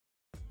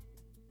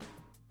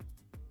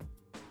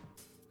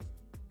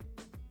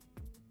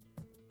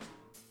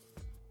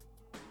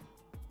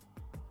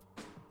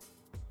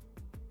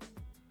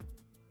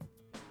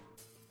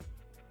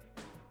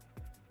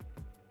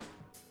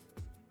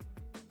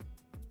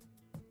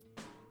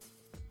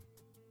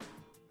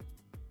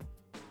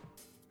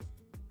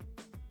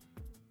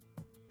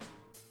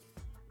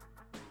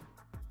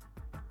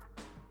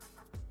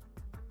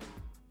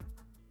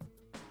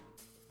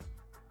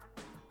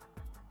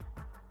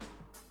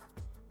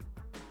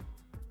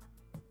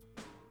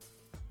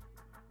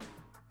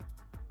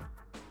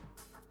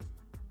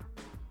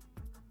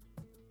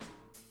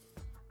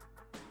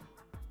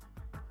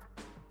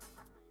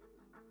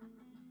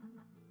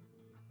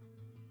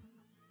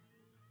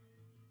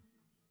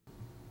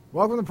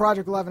Welcome to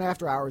Project 11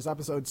 After Hours,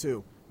 Episode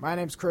 2. My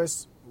name's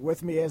Chris.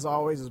 With me, as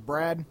always, is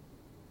Brad.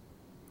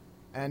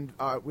 And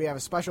we have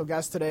a special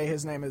guest today.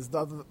 His name is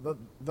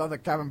the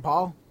Kevin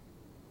Paul.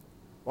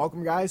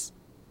 Welcome, guys.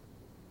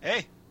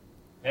 Hey.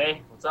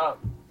 Hey, what's up?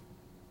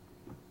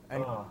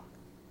 And, all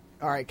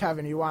right,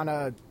 Kevin, you want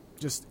to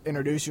just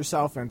introduce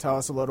yourself and tell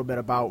us a little bit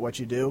about what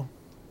you do?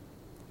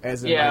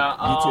 As in,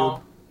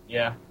 YouTube?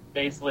 Yeah,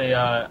 basically,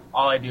 all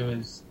I do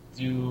is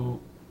do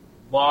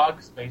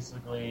vlogs,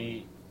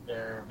 basically.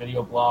 They're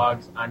video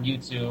blogs on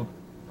YouTube.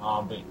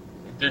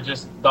 They're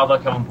just the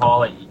Kevin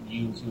Paul at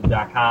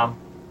YouTube.com.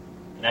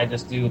 And I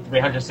just do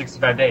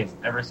 365 days.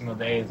 Every single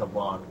day is a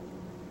vlog.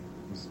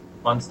 It's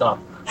fun stuff.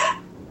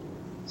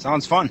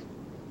 Sounds fun.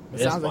 It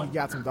sounds like you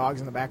got some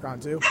dogs in the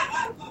background, too.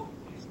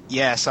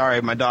 Yeah,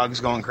 sorry, my dog's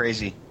going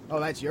crazy.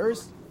 Oh, that's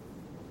yours?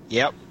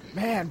 Yep.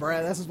 Man,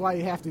 Brad, this is why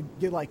you have to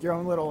get, like, your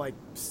own little, like,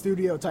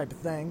 studio type of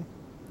thing.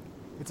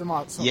 Get some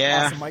awesome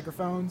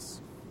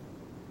microphones.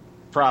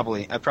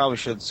 Probably. I probably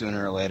should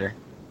sooner or later.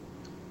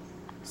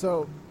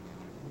 So,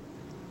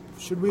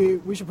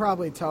 we should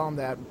probably tell him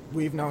that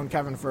we've known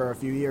Kevin for a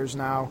few years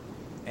now,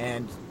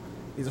 and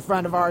he's a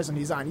friend of ours, and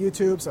he's on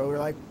YouTube, so we're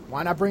like,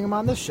 why not bring him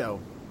on this show?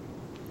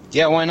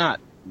 Yeah, why not?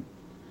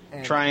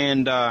 And, try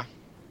and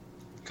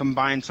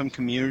combine some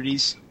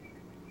communities.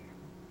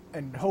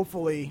 And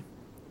hopefully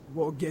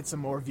we'll get some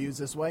more views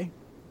this way.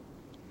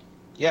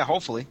 Yeah,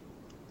 hopefully.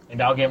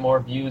 And I'll get more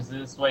views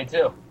this way,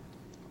 too.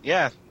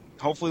 Yeah,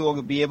 hopefully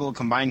we'll be able to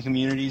combine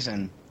communities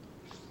and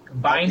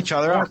help each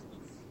other out.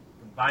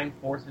 Combine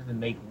forces and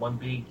make one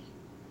big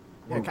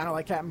group. Yeah, kind of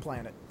like Captain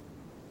Planet.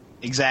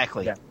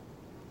 Exactly. Yeah.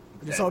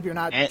 I just hope you're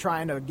not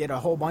trying to get a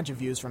whole bunch of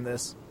views from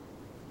this.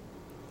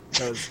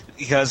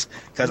 Because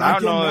I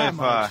don't know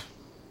if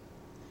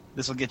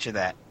this will get you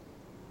that.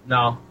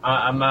 No,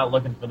 I'm not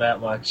looking for that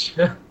much.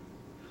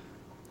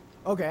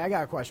 Okay, I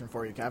got a question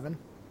for you, Kevin.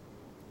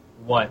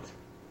 What?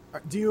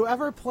 Do you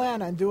ever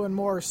plan on doing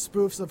more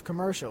spoofs of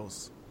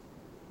commercials?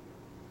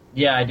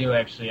 Yeah, I do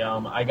actually.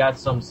 I got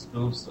some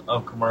spoofs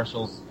of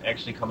commercials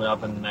actually coming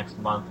up in the next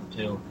month or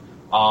two.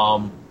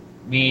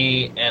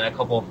 Me and a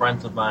couple of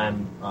friends of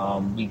mine,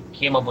 we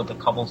came up with a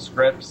couple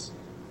scripts,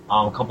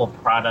 a couple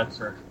of products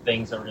or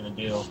things that we're going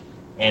to do,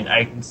 and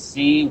I can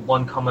see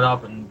one coming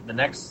up in the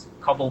next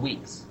couple of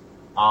weeks.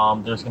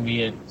 There's going to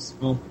be a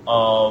spoof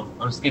of,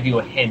 I'll just give you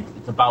a hint,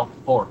 it's about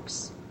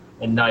forks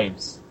and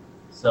knives.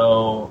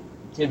 So,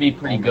 it's going to be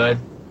pretty good.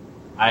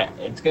 I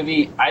think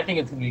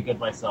it's gonna be good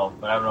myself,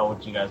 but I don't know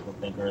what you guys will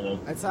think or the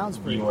That sounds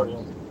pretty viewers.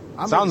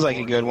 cool. Sounds like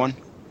a good one.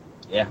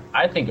 Yeah,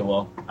 I think it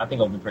will. I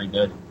think it'll be pretty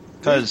good.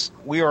 Because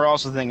we were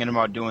also thinking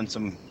about doing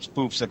some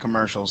spoofs of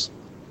commercials.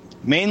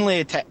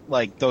 Mainly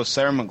like those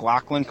Sarah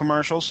McLachlan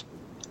commercials.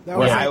 That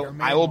was Where like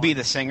I will be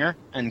the singer,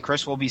 and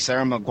Chris will be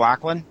Sarah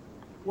McLachlan.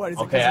 What, is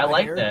it Okay, I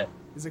like that.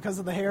 Is it because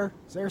of the hair?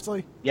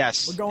 Seriously?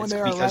 Yes, We're going it's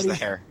there because already? of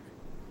the hair.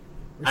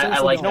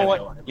 I like You know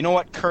that. what? You know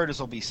what? Curtis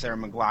will be Sarah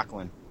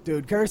McLachlan.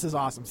 Dude, Curtis is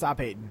awesome. Stop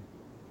hating.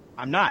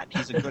 I'm not.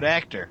 He's a good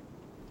actor.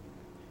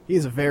 He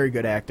is a very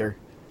good actor.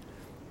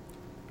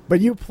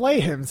 But you play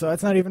him, so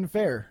that's not even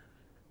fair.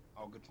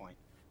 Oh, good point.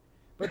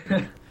 But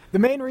the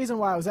main reason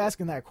why I was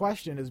asking that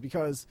question is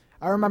because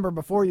I remember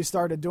before you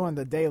started doing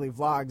the daily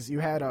vlogs, you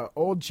had an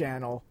old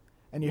channel,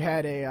 and you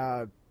had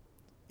a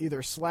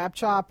either Slap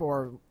Chop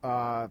or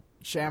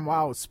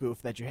ShamWow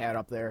spoof that you had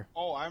up there.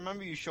 Oh, I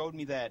remember you showed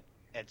me that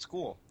at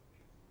school.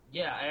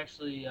 Yeah, I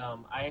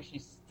actually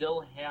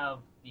still have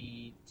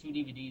the 2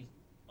 DVDs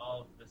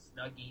of the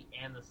Snuggie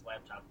and the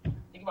Slap Chop.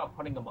 Think about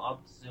putting them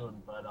up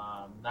soon, but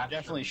not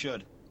Definitely sure.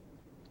 should.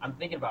 I'm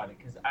thinking about it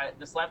because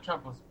the Slap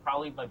Chop was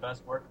probably my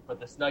best work, but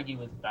the Snuggie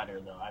was better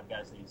though. I've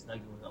got to say,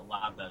 Snuggie was a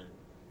lot better.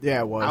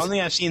 Yeah, it was. I don't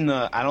think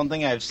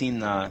I've seen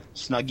the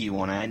Snuggie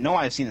one. I know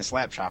I've seen the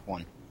Slap Chop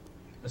one.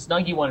 The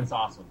Snuggie one is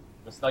awesome.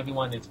 The Snuggie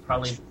one is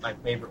probably my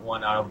favorite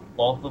one out of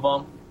both of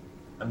them.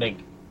 I make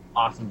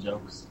awesome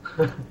jokes.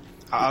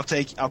 I'll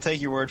take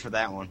your word for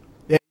that one.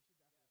 Yeah.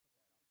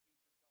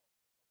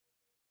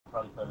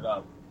 Probably put it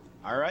up.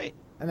 All right.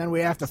 And then we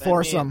have to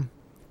force him.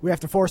 We have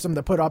to force him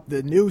to put up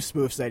the new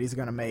spoofs that he's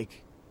going to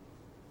make.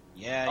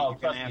 Yeah, Oh, you're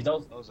trust gonna me, have to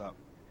put those up.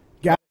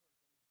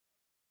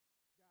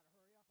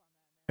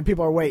 And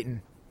people are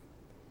waiting.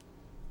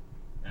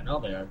 I know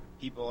they are.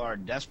 People are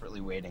desperately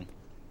waiting.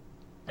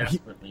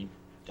 Desperately.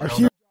 Are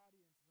huge.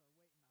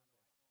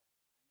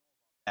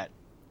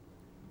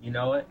 You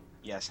know it?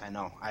 Yes, I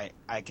know.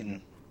 I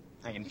can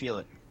feel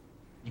it.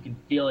 You can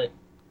feel it.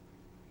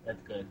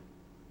 That's good.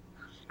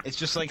 It's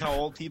just like how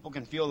old people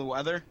can feel the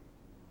weather.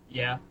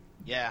 Yeah.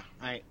 Yeah,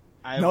 I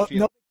have a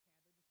feeling.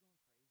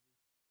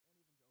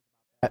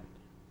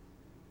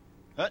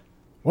 What?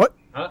 What?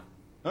 Huh?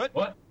 What?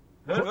 What?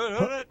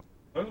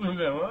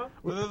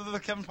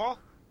 What? Kevin Paul?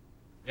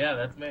 Yeah,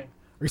 that's me. Are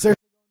you serious?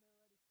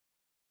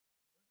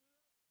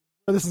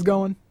 Where this is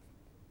going?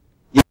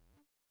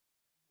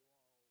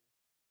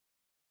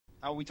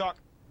 How we talk?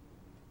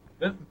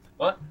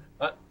 What?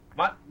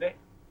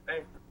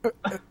 Hey.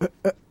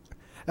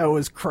 That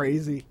was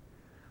crazy.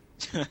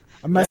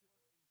 I'm messing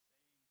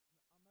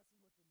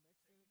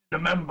The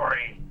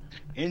membrane.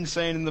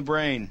 Insane in the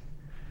brain.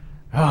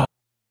 Ah.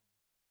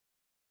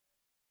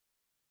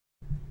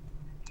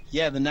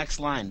 Yeah, the next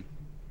line.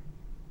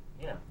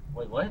 Yeah.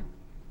 Wait, what?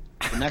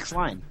 The next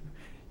line.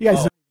 You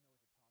guys. Oh.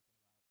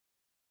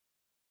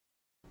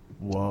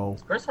 Whoa.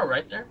 Is Chris all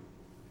right there?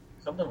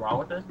 Something wrong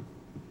with this?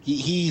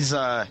 He's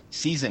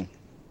seizing.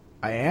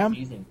 I am?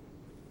 Seizing.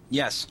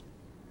 Yes.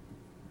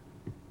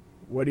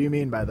 What do you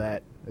mean by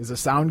that? Is the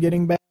sound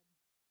getting bad?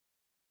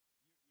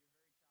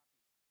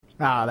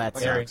 Ah, that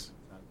Very. sucks.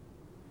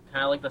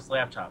 Kind of like the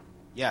slap chop.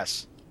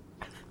 Yes.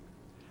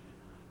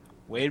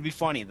 Way to be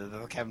funny,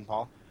 the Kevin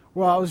Paul.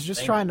 Well, I was just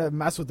Thank trying to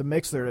mess with the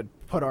mixer to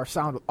put our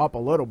sound up a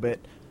little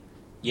bit,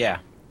 Yeah.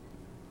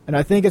 and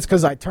I think it's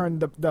because I turned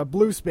the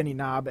blue spinny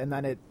knob, and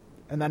then it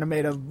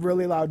made a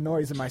really loud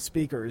noise in my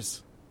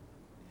speakers.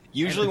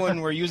 Usually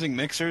when we're using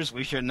mixers,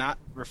 we should not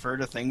refer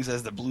to things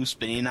as the blue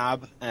spinny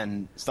knob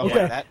and stuff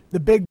Okay, like that. the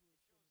big.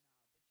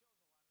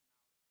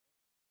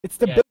 It's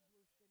the Yeah. big.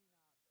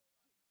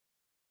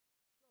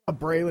 Oh,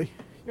 Braley,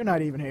 you're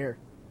not even here.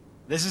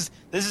 This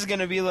is going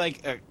to be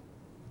like a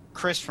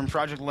Chris from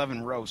Project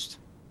 11 roast.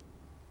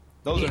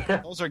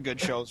 Those are good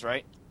shows,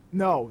 right?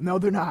 No,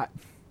 they're not.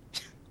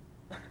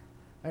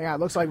 Hang on, it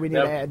looks like we need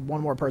Yep. to add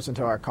one more person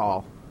to our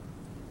call.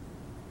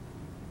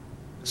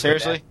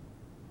 Seriously?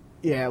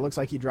 Yeah, it looks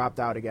like he dropped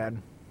out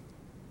again.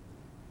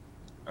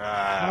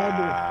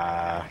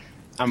 I'm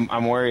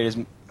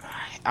worried.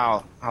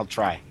 I'll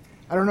try.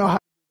 I don't know how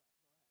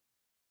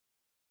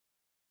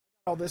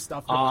all this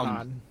stuff going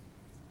on.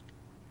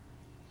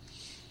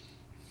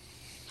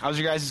 How's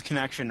your guys'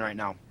 connection right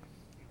now?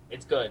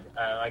 It's good.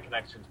 My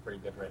connection's pretty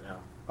good right now.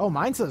 Oh,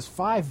 mine says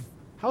 5.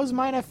 How is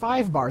mine at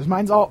 5 bars?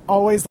 Mine's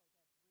always.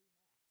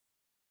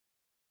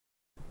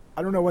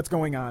 I don't know what's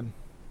going on.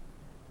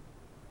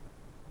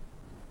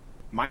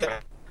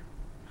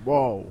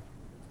 Whoa.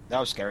 That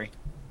was scary.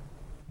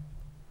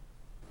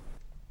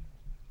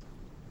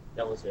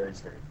 That was very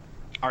scary.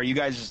 Are you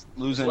guys It's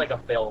losing? like a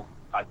fail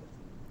podcast.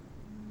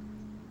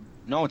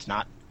 No, it's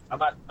not. I'm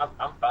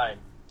fine.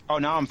 Oh,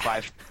 now I'm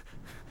 5.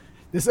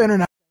 This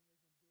internet.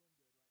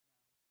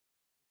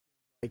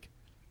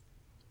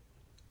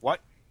 What?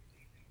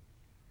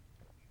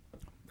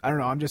 I don't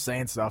know. I'm just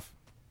saying stuff.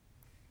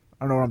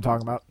 I don't know what I'm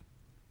talking about.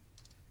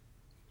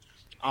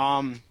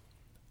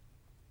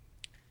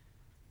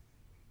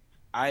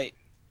 I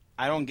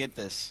don't get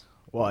this.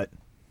 What?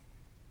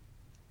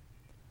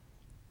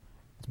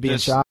 It's being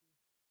Just- shot.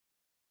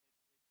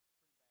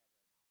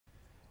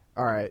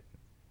 All right.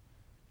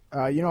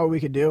 You know what we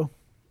could do?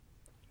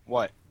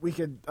 What? We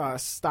could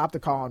stop the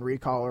call and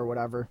recall or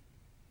whatever.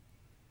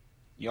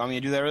 You want me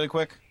to do that really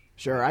quick?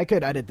 Sure, I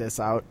could edit this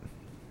out.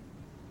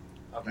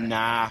 Okay.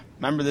 Nah.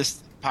 Remember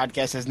this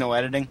podcast has no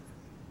editing?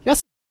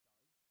 Yes.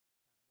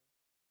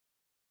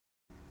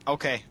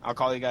 Okay, I'll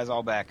call you guys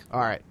all back. All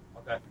right.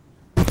 Okay.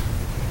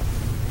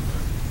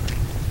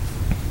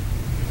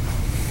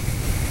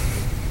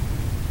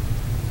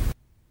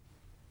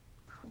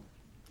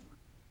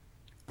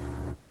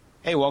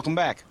 Hey, welcome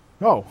back.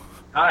 Oh.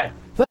 Hi.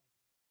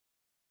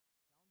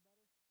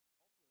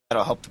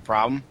 That'll help the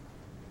problem.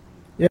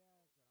 Yeah.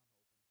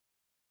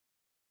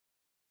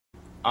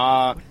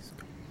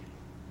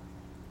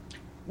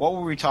 What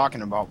were we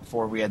talking about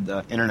before we had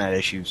the internet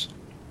issues?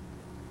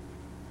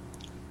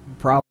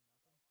 Problem.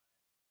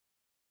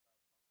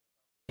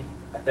 I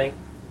think.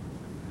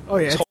 Oh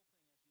yeah. It's I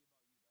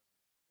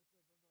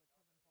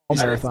didn't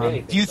say marathon.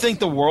 anything, Do you so- think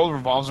the world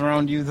revolves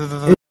around you?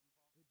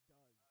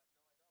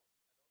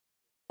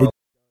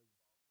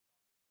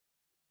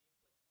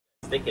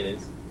 I think it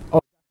is. Oh.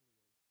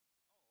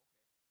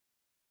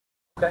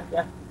 Okay.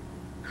 Yeah.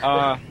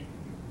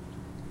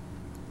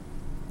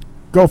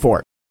 Go for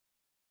it.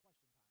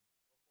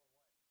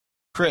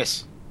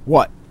 Chris,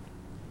 What?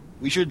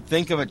 we should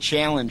think of a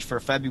challenge for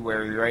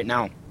February right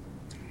now.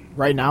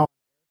 Right now?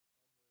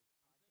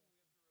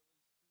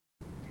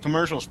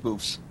 Commercial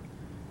spoofs.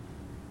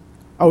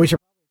 Oh, we should.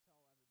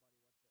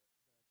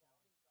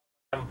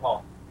 Kevin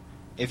Paul.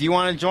 If you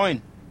want to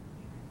join,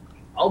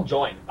 I'll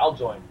join,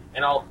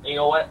 and you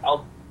know what?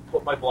 I'll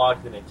put my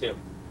blogs in it too.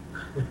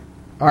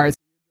 All right.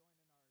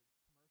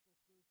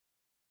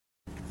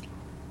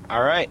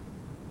 all right.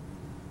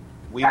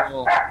 We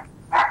will.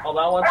 Hold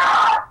on one.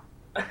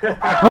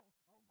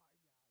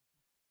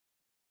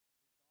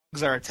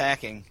 Dogs are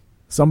attacking.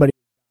 Somebody.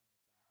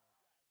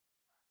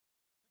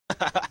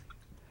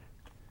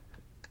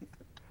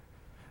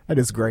 That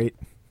is great.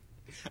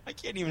 I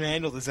can't even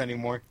handle this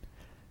anymore.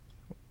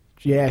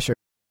 Yeah, sure.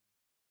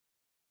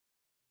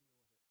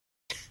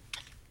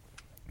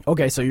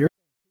 Okay, so you're.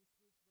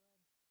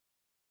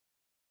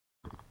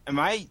 Am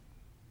I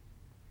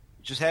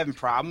just having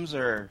problems,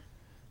 or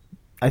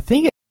I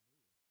think it.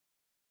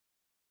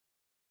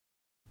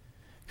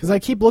 Because I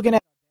keep looking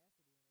at.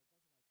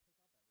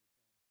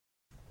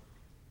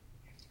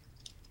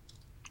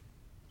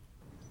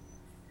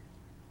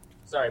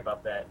 Sorry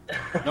about that.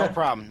 no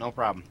problem? No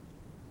problem.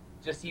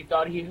 Just he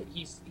thought he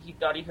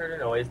thought he heard a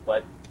noise,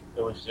 but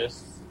it was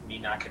just me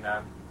knocking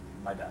on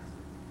my desk.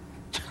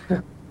 It's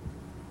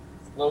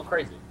a little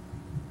crazy.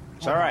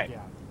 It's all right.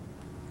 Yeah.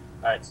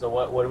 right. So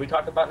what are we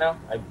talking about now?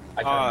 I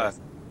kind of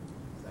missed.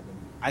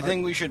 I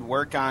think we should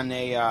work on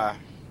a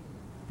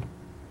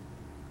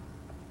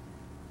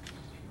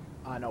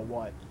On a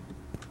what?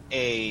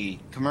 a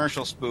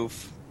commercial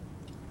spoof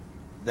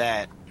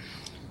that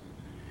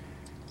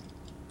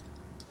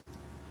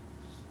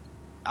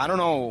I don't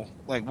know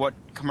like what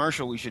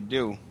commercial we should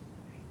do,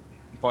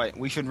 but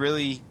we should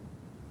really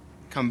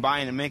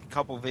combine and make a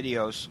couple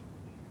videos.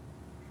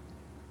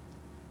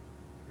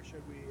 Or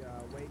should we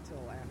wait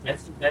till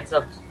after?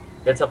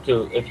 That's up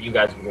to if you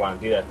guys would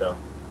want to do that though.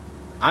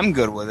 I'm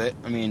good with it.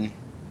 I mean,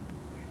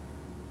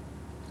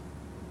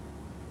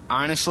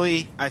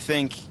 honestly, I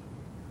think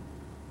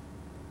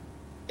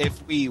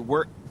if we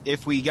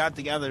got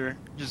together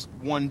just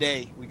one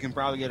day, we can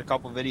probably get a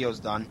couple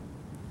videos done,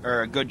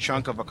 or a good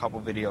chunk of a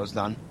couple videos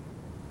done.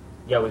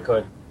 Yeah, we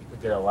could. We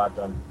could get a lot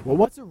done. Well,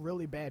 what's a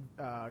really bad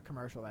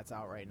commercial that's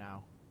out right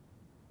now?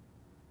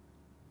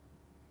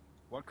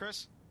 What,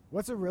 Chris?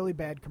 What's a really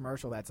bad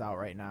commercial that's out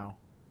right now?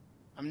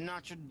 I'm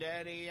not your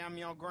daddy, I'm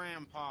your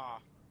grandpa.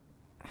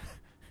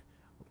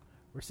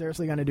 We're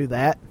seriously going to do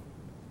that?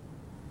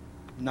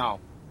 No.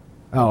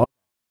 Oh.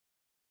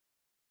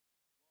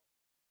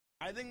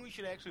 I think we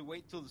should actually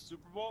wait till the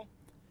Super Bowl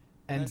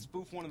and then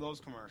spoof one of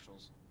those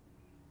commercials.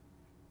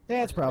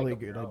 Yeah, it's probably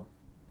good.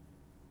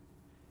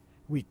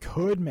 We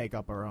could make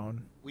up our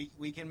own.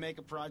 We can make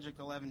a Project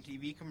 11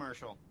 TV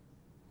commercial.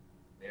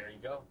 There you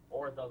go.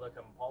 Or the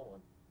Kevin Paul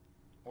one.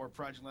 Or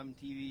Project 11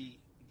 TV,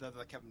 the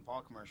Kevin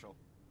Paul commercial.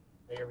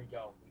 There we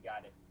go. We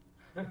got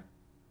it.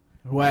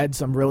 Who had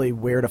some really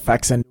weird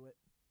effects into it.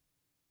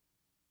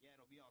 Yeah,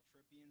 it'll be all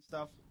trippy and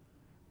stuff.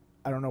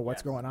 I don't know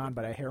what's going on,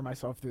 but I hear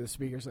myself through the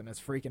speakers and it's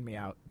freaking me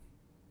out.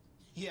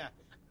 Yeah.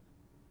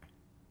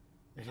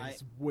 It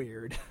is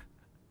weird.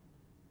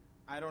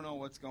 I don't know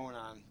what's going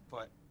on,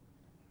 but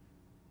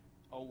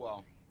oh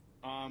well.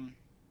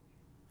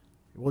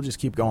 We'll just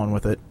keep going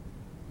with it.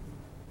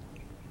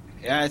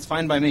 Yeah, it's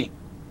fine by me.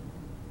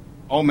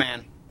 Oh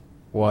man.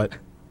 What?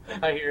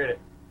 I hear it.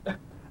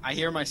 I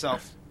hear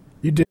myself.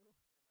 You do?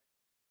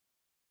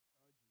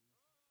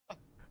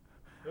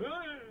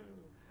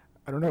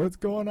 I don't know what's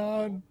going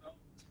on.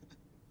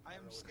 I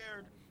am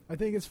scared. I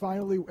think it's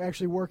finally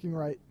actually working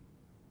right.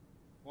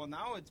 Well,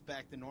 now it's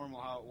back to normal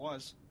how it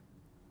was.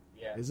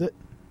 Yeah. Is it?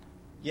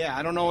 Yeah,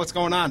 I don't know what's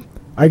going on.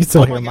 I can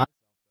still hear my my...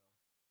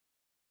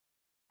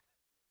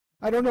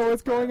 I don't know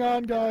what's going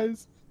on,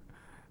 guys.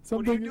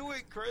 What are you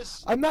doing,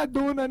 Chris? I'm not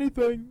doing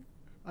anything.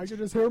 I can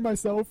just hear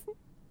myself.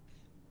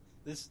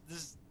 This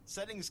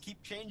settings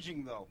keep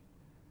changing, though.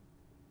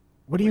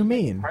 What do you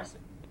mean?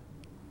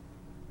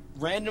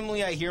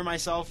 Randomly, I hear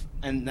myself,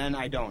 and then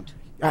I don't.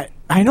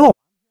 I know.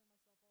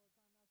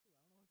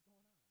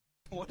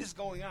 What is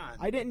going on?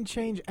 I didn't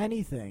change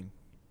anything.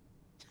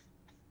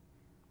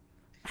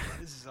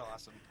 This is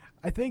awesome.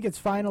 I think it's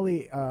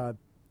finally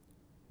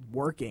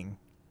working.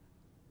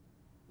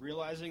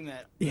 Realizing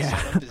that the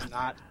setup is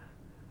not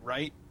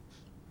right?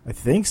 I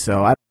think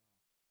so.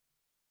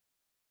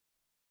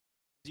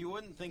 You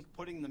wouldn't think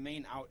putting the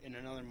main out in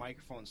another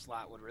microphone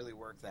slot would really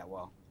work that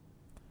well.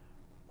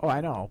 Oh, I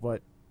know,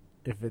 but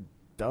if it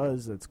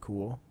does, it's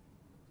cool.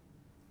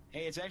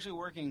 Hey, it's actually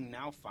working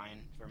now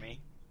fine for me.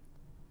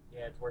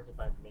 Yeah, it's working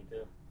fine for me,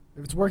 too.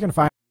 If it's working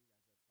fine...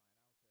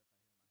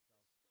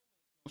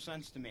 No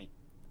sense to me.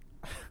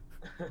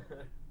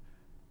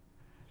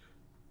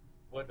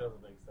 What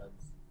doesn't make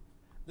sense?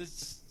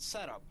 This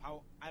setup,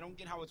 I don't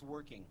get how it's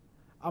working.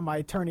 On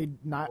my turny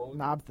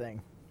knob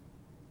thing.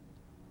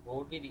 What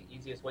would be the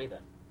easiest way,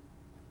 then?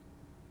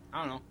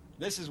 I don't know.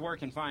 This is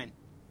working fine.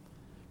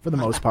 For the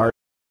most part.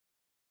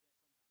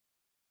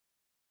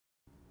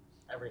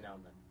 Every now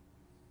and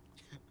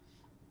then.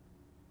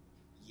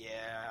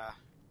 Yeah.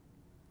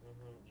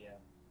 Yeah.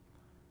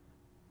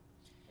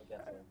 I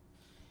guess so.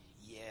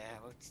 Yeah,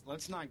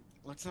 let's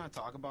not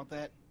talk about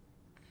that.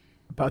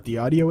 About the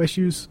audio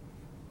issues?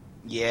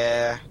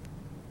 Yeah.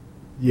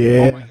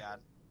 Yeah. Oh my god.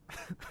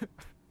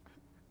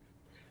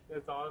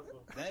 That's awesome.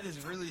 That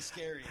is really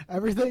scary.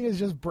 Everything is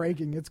just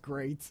breaking. It's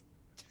great.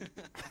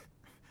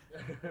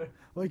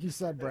 Like you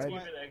said, Brad.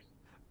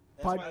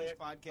 That's why this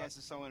podcast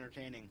is so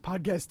entertaining.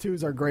 Podcast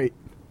 2s are great.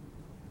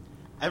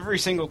 Every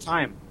single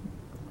time.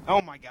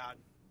 Oh my god.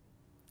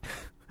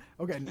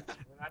 Okay.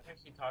 We're not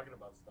actually talking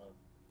about stuff.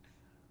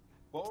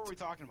 What were we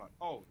talking about?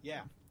 Oh,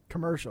 yeah.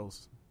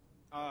 Commercials.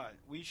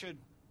 We should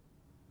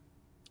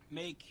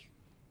make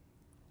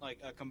like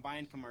a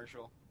combined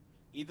commercial.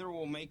 Either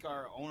we'll make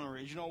our own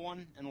original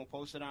one and we'll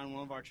post it on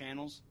one of our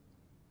channels,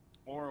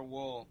 or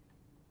we'll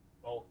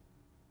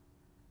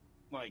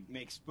like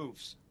make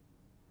spoofs.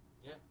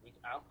 Yeah,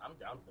 I'm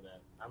down for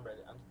that. I'm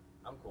ready.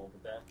 I'm cool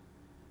with that.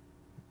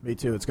 Me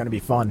too. It's going to be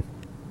fun.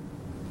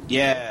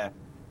 Yeah.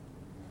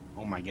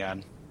 Oh my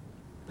god.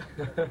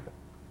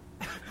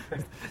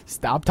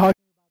 Stop talking.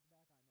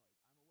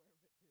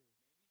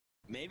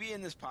 Maybe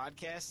in this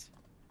podcast,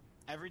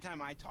 every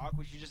time I talk,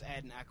 we should just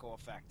add an echo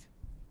effect.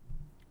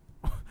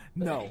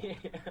 No.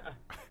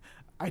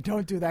 I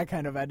don't do that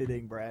kind of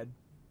editing, Brad.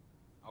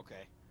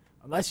 Okay.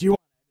 Unless you...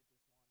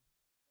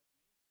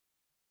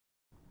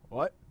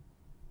 What?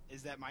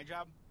 Is that my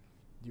job?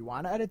 Do you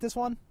want to edit this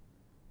one?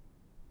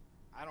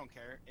 I don't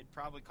care. It'd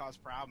probably cause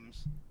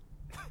problems.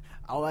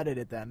 I'll edit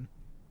it then.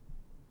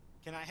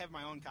 Can I have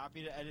my own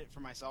copy to edit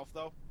for myself,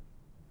 though?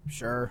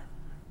 Sure.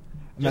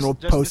 And Just- then we'll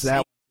just to post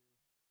that.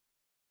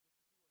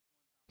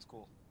 It's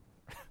cool.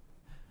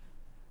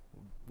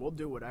 We'll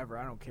do whatever.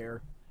 I don't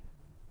care.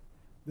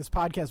 This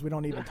podcast, we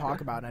don't even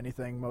talk about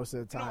anything most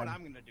of the You know time. what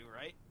I'm going to do,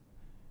 right?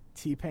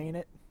 T-paint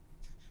it.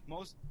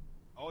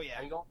 Oh, yeah.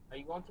 Are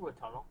you going through a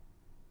tunnel?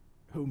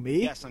 Who,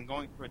 me? Yes, I'm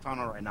going through a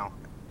tunnel right now.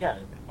 Yeah.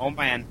 Oh,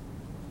 man.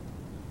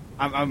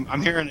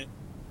 I'm hearing it.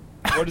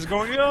 What is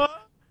going on?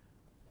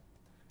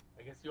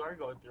 I guess you are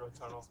going through a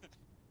tunnel.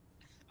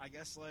 I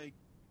guess,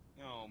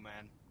 oh,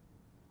 man.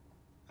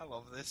 I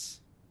love this.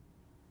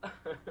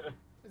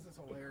 This is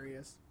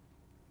hilarious.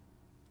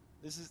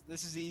 This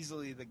is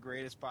easily the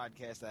greatest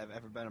podcast I've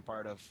ever been a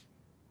part of.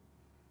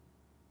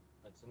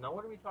 So now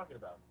what are we talking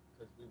about?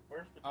 Because we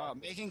first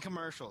Making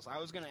commercials. I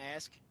was going to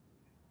ask,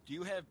 do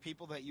you have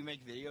people that you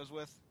make videos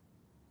with?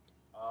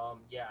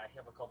 Yeah, I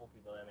have a couple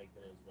people that I make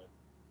videos with.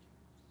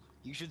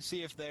 You should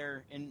see if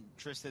they're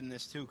interested in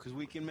this too, because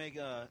we can make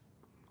a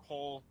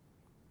whole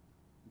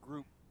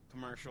group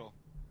commercial.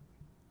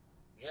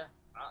 Yeah,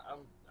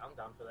 I'm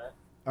down for that.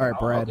 All right, I'll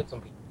Brad. get some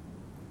people.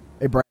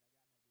 Hey, Brad.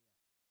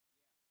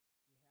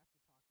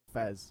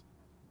 Fez.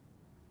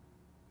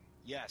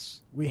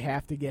 Yes. We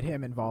have to get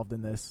him involved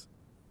in this.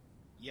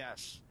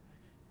 Yes.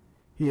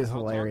 He is I'll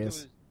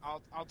hilarious.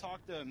 I'll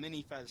talk to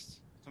Mini Fest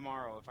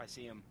tomorrow if I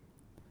see him.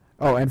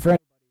 Oh, and for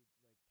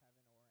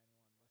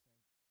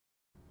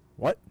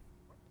what?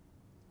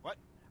 What?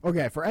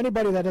 Okay, for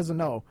anybody that doesn't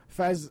know,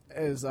 Fez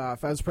is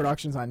Fez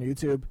Productions on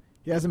YouTube.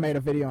 He hasn't made a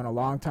video in a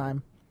long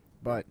time,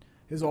 but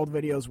his old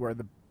videos were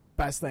the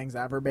best things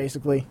ever,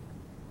 basically.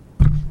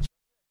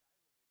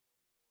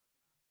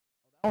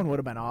 That one would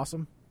have been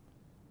awesome.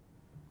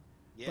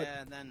 Yeah,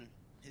 and then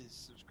his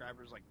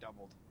subscribers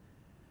doubled.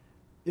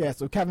 Yeah,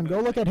 so Kevin, go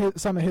look at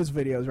some of his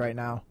videos right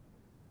now.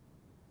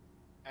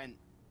 And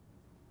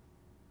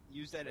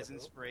use that as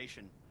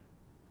inspiration.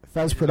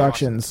 Fez It is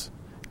Productions.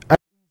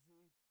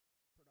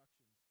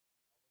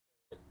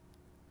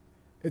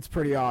 It's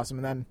pretty awesome.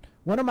 And then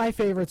one of my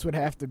favorites would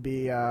have to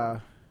be,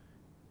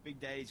 Big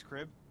Daddy's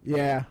Crib.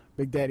 yeah,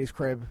 Big Daddy's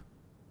Crib.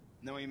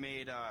 And then we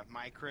made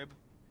My Crib.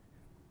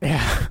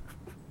 Yeah.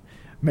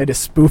 Made a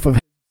spoof of.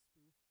 It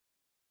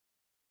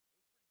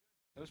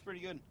was pretty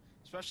good,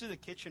 especially the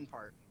kitchen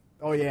part.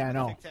 Oh, yeah, I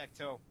know.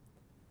 Tic-tac-toe.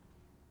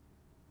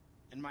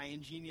 And my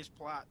ingenious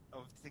plot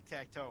of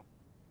tic-tac-toe.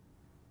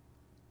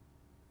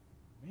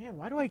 Man,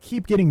 why do I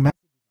keep getting messages?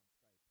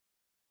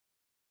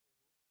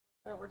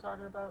 What we're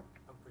talking about?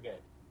 I forget.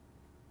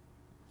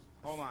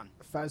 Hold on.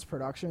 Fez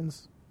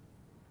Productions.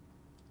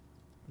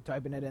 You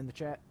typing it in the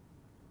chat?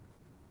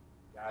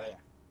 Got it.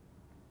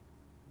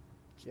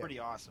 It's Yeah. pretty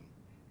awesome.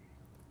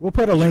 We'll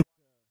put a link.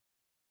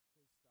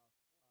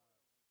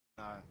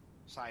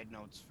 Side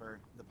notes for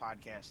the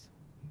podcast.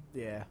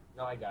 Yeah.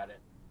 No, I got it.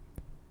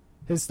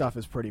 His stuff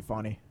is pretty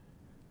funny.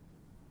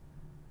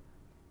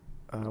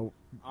 Um,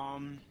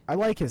 I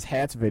like his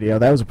hats video.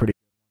 That was a pretty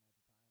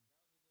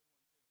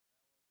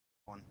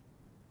one.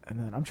 And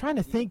then I'm trying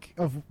to think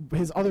of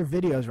his other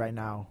videos right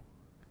now.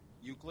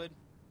 Euclid.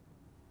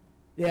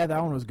 Yeah,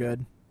 that one was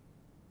good.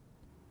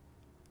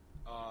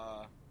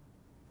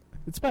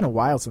 It's been a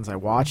while since I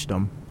watched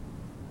him.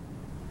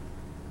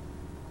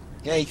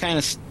 Yeah, he kind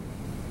of.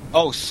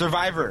 Oh,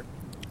 Survivor.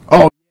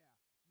 Oh,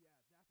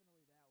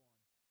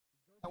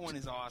 That one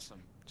is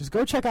awesome. just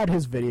go check out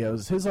his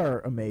videos. His are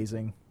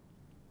amazing.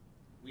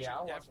 We Yeah, should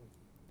I'll def- watch them.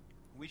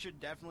 We should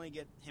definitely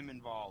get him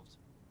involved.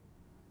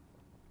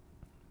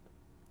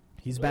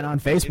 He's been on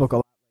Facebook a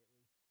lot,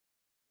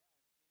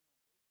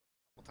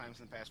 A couple times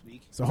in the past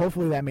week. so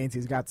hopefully that means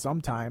he's got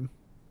some time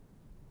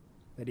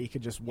that he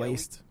could just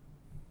waste.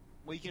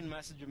 We can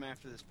message him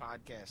after this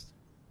podcast.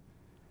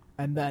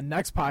 And then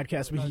next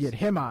podcast we can get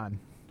him on.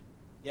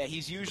 Yeah,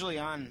 he's usually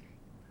on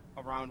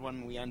around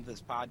when we end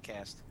this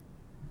podcast.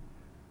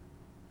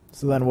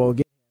 So then we'll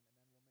get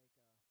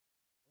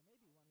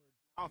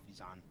I don't know if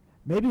he's on.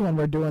 maybe when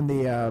we're doing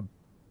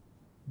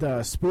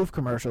the spoof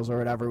commercials or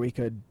whatever, we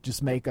could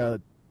just make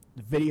a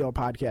video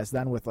podcast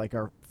then with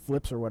our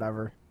flips or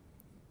whatever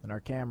and our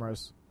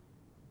cameras.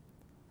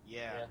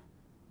 Yeah.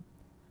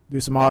 Do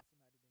some awesome.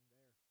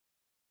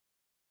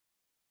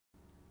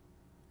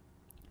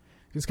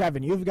 Because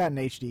Kevin, you've got an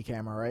HD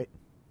camera, right?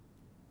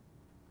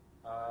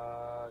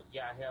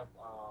 Yeah, I have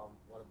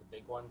one of the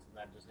big ones, and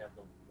I just have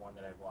the one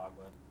that I vlog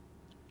with.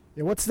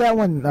 Yeah. What's that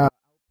one?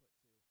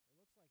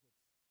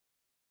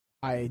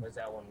 Where's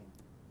that one?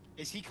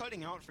 Is he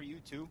cutting out for you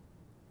too?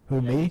 Who,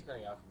 Yeah, me? he's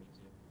cutting out for me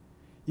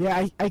too.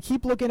 Yeah, I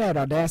keep looking at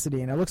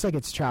Audacity and it looks like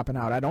it's chopping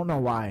out. I don't know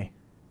why.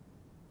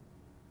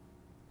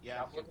 Yeah,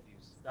 Stop I'm looking,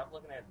 confused. stop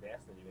looking at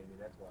Audacity, maybe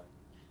that's why.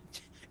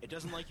 It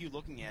doesn't like you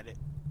looking at it.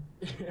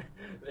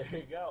 There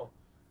you go.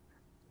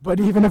 But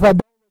even if I don't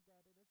look at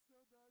it, it still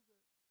does it.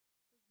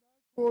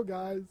 It's not cool,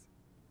 guys.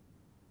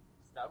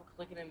 Stop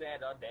clicking into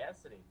that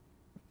Audacity.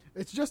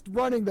 It's just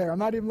running there. I'm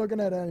not even looking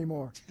at it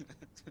anymore.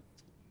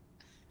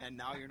 And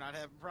now you're not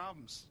having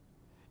problems.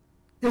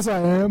 Yes, I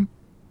am.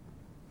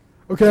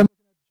 Okay.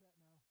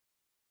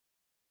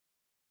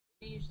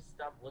 Maybe you should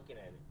stop looking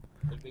at it.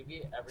 Like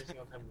maybe every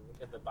single time you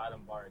look at the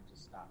bottom bar,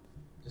 just stop.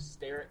 Just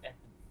stare at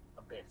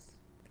the abyss.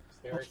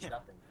 Stare at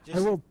nothing. I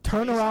will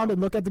turn around and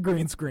look at the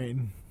green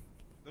screen.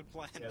 Good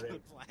plan. Yeah,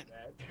 Good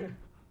plan.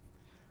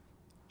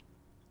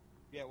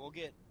 Yeah, we'll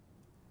get.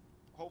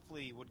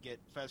 Hopefully, would get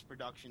Fez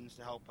Productions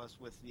to help us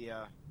with the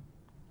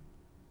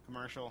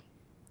commercial.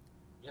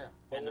 Yeah.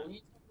 But what were you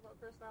talking about,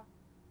 Chris? Now?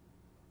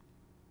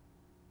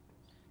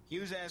 He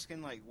was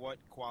asking like what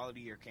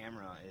quality your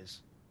camera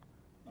is.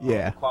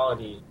 Yeah.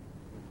 Quality.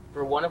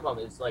 For one of them,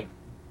 it's like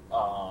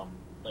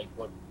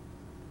what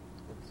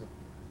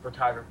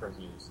photographers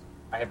use.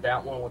 I have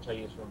that one, which I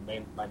use for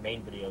my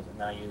main videos, and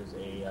then I use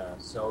a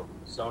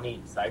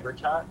Sony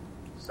Cybershot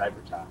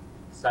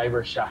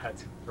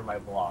for my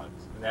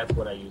vlogs, and that's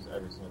what I use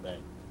every single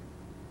day.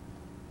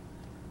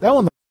 That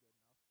one.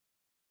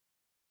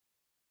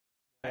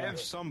 I have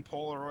some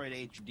Polaroid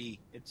HD.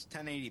 It's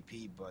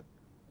 1080p, but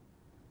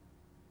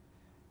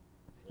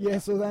Yeah,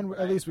 so then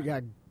at least we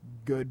got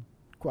good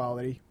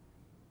quality.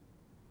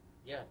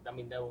 Yeah, I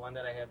mean the one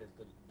that I have is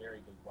good, very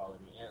good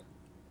quality, and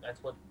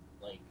that's what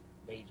like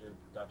major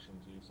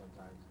productions use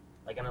sometimes.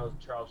 Like I know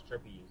Charles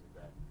Trippy uses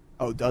that.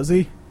 Oh, does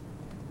he?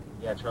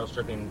 Yeah, Charles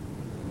Trippy.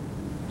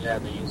 Yeah,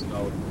 they use it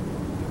all.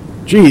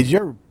 Jeez,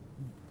 you're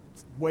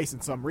wasting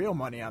some real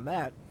money on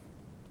that.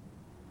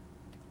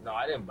 No,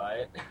 I didn't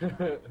buy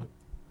it.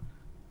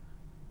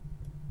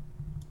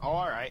 oh,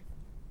 all right.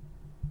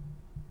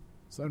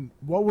 So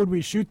what would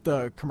we shoot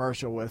the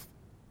commercial with?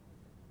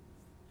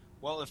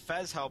 Well, if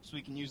Fez helps,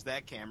 we can use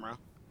that camera.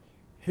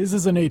 His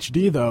is an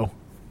HD, though.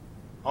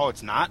 Oh,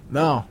 it's not?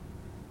 No.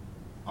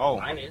 Oh.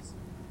 Mine is.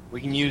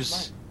 We can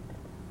use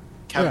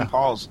Kevin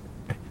Paul's.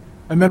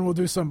 And then we'll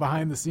do some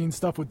behind-the-scenes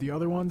stuff with the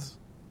other ones?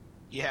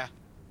 Yeah.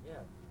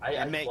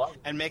 Yeah. And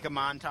make a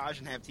montage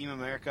and have Team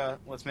America,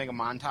 let's make a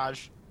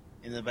montage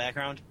in the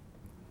background.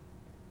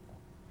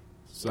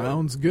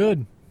 Sounds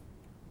good.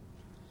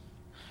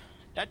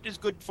 That is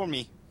good for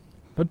me.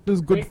 That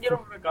is good. Take it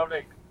over,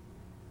 Governor.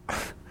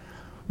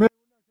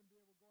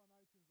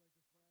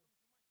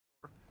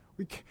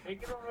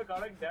 Take it over,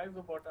 Governor. That's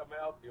what I'm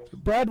help you.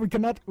 Brad,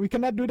 we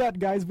cannot do that,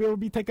 guys. We will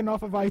be taken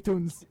off of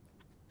iTunes.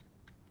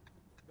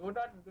 Do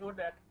not do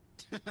that.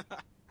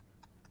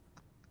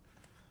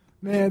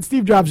 Man,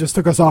 Steve Jobs just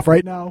took us off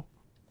right now.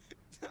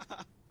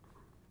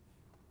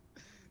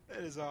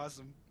 That is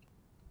awesome.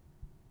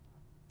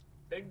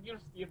 Thank you,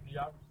 Steve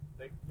Jobs.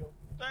 Thank you.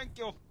 Thank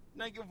you.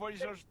 Thank you for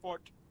your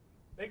support.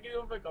 Thank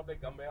you for coming.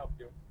 I'm help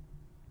you.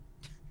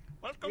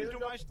 Welcome to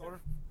my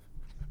store.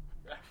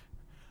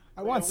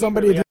 I want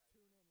somebody to...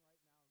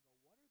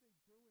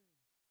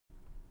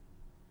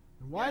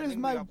 Why I does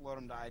think my... we upload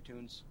them to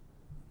iTunes?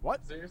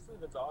 What? Seriously,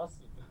 that's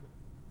awesome.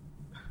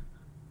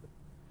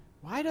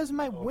 Why does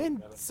my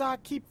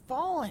windsock keep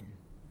falling?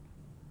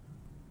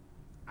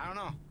 I don't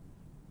know.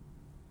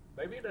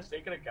 Maybe the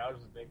sacred couch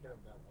is making him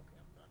mad. Okay,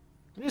 I'm done.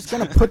 I'm just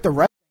gonna put the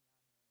rest...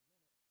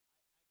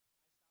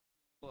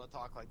 We'll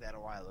talk like that a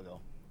while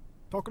ago.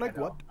 Talk like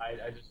what? I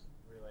just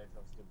realized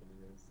how stupid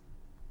it is.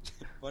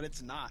 But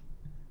it's not.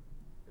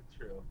 It's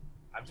true.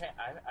 I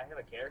have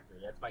a character.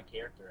 That's my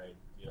character.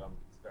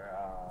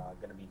 I'm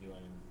gonna be doing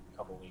in a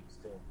couple weeks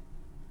too.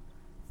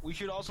 We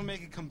should also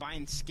make a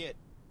combined skit.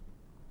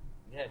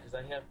 Yeah, because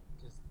I have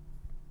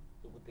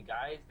with the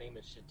guy's name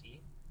is Shitty,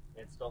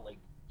 and it's spelled like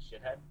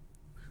shithead.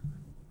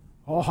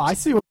 Oh, I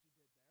see what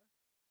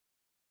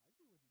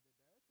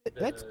you did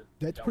there.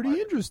 That's John pretty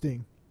Martin.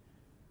 interesting.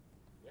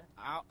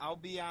 Yeah. I'll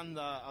be on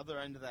the other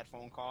end of that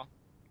phone call.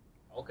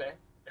 Okay.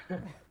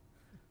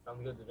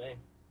 Sounds good to me.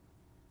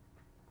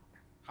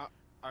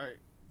 Alright.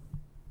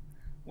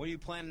 What are you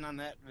planning on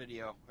that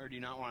video? Or do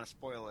you not want to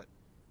spoil it?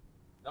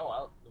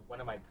 No,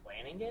 when am I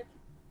planning it?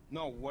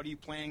 No, what are you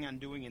planning on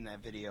doing in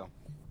that video?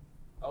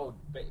 Oh,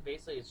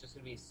 basically it's just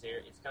gonna be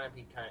it's gonna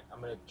be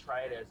I'm gonna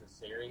try it as a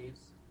series,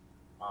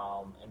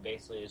 and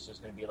basically it's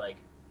just gonna be like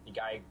the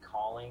guy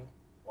calling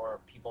or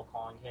people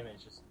calling him. And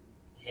it's just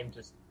him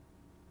just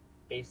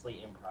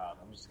basically improv.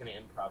 I'm just gonna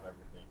improv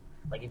everything.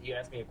 Like if you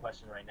ask me a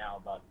question right now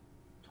about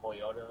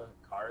Toyota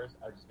cars,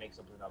 I'll just make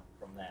something up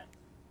from that.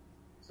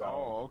 So,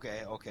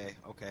 okay.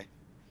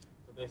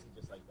 So basically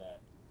just like that.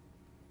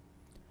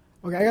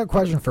 Okay, I got a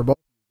question for both.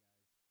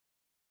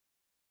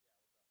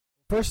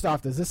 First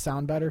off, does this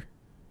sound better?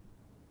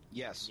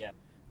 Yes. Yeah.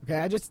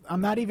 Okay,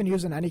 I'm not even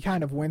using any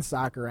kind of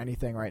windsock or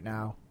anything right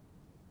now.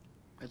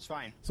 It's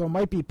fine. So it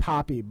might be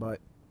poppy, but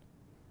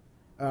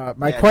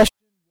my question was,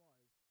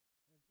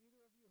 have either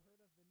of you heard of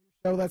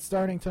the new show that's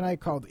starting tonight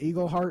called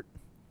Eagle Heart?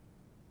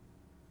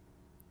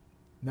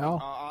 No?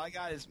 All I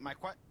got is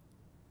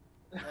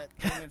that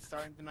thing that's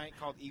starting tonight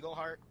called Eagle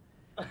Heart.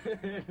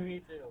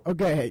 Me too.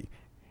 Okay.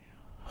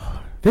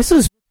 This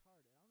is...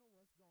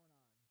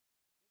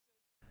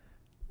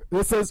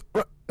 This is...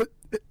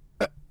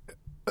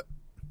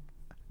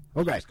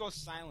 Okay. Just go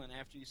silent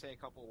after you say a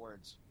couple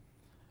words.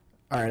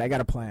 Alright, I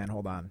got a plan.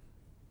 Hold on.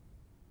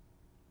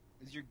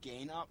 Is your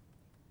gain up?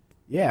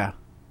 Yeah.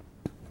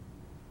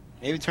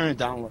 Maybe turn it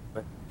down a little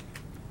bit.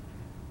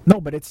 No,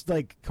 but it's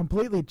like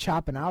completely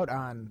chopping out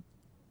on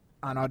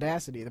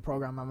Audacity, the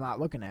program I'm not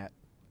looking at.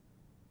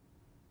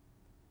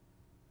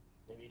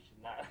 Maybe you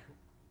should not.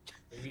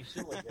 Maybe you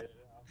should look at it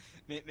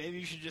now. Maybe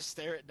you should just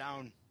stare it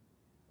down.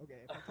 Okay,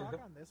 if I talk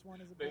on this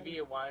one, is it Maybe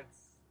better? it wants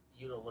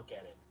you to look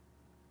at it.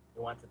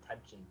 It wants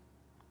attention.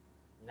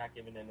 You're not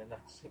giving it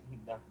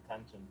enough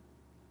attention.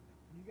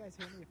 Can you guys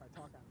hear me if I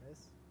talk on this?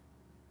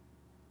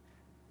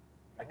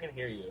 I can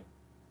hear you.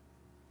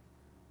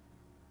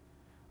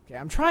 Okay,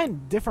 I'm trying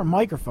different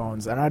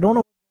microphones, and I don't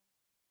know.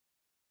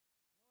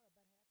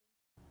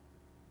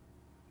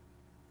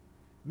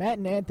 Matt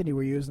and Anthony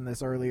were using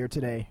this earlier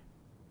today.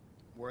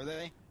 Were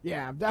they?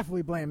 Yeah, I'm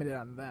definitely blaming it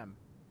on them.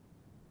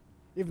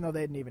 Even though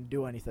they didn't even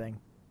do anything.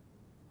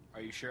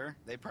 Are you sure?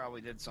 They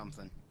probably did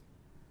something.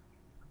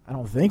 I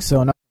don't think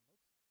so. No.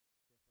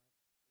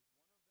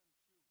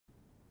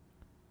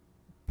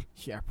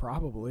 Yeah,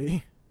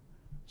 probably.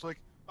 It's like,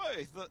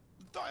 hey, the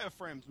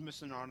diaphragm's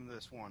missing on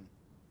this one.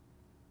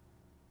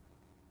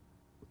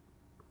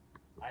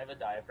 I have a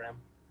diaphragm.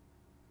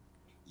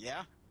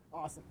 Yeah?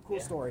 Awesome. Cool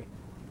Yeah. story.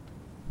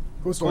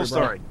 Cool story, Cool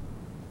bro. story.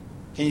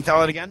 Can you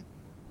tell it again?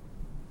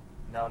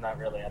 No, not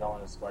really. I don't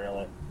want to spoil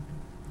it.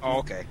 Oh,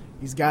 okay.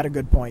 He's got a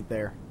good point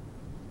there.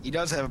 He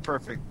does have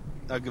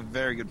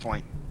very good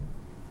point.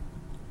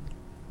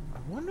 I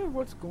wonder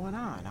what's going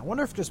on. I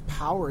wonder if just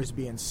power is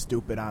being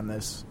stupid on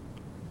this.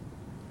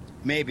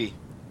 Maybe.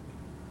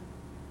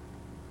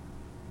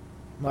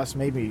 Unless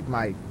maybe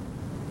my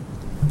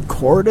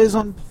cord is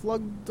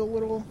unplugged a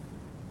little.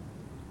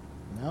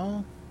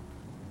 No?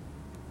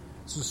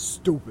 This is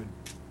stupid.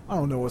 I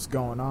don't know what's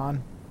going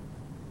on.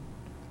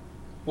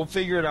 We'll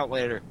figure it out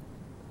later.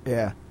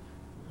 Yeah.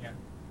 Yeah.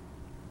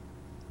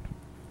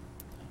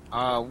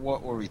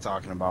 What were we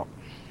talking about?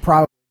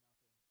 Probably.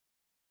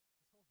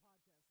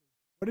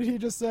 What did he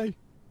just say?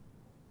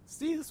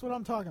 See, that's what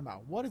I'm talking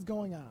about. What is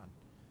going on?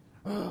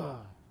 Ugh.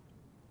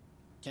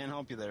 Can't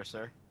help you there,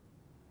 sir.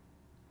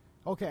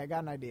 Okay, I got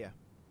an idea.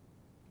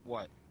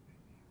 What?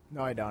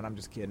 No, I don't. I'm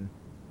just kidding.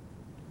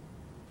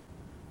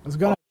 I was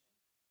gonna.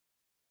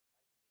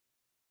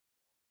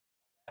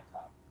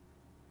 Laptop.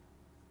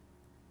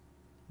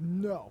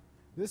 No.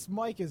 This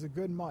mic is a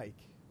good mic.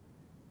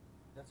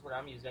 That's what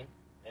I'm using,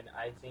 and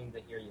I seem to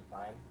hear you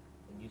fine,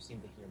 and you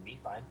seem to hear me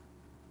fine.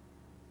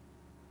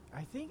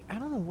 I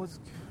don't know what's.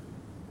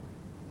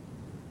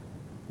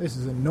 This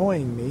is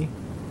annoying me.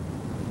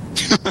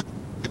 Sounds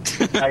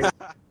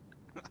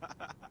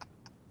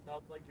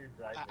like you're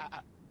driving.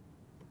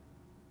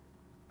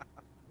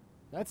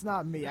 That's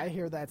not me. I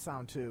hear that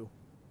sound too.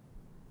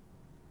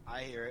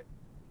 I hear it.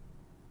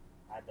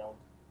 I don't.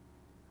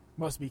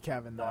 Must be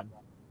Kevin then.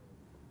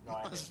 No,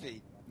 I Must don't.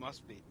 be.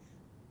 Must be.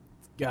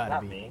 It's gotta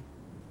Not be. me.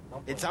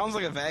 Don't blame It sounds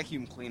like a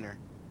vacuum cleaner.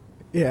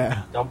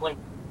 Yeah. Don't blame.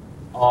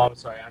 Oh, I'm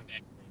sorry. I'm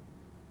vacuuming.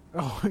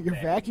 Oh, you're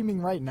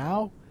vacuuming right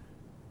now?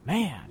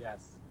 Man.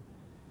 Yes.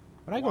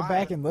 When I go Why?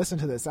 back and listen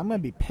to this, I'm gonna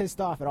be pissed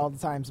off at all the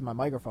times my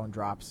microphone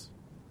drops.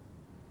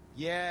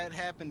 Yeah, it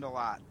happened a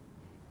lot.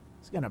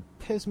 It's gonna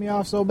piss me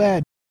off so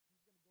bad.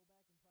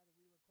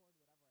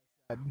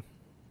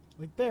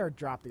 Like there, it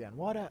dropped again.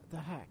 What the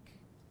heck?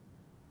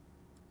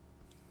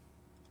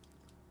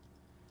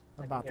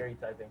 I About can hear to, you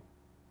typing.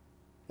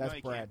 that's No,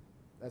 you Brad. can't.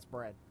 That's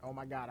Brad. Oh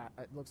my god,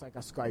 it looks like a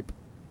Skype.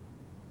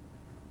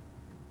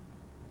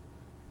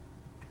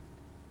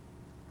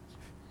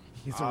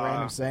 It's a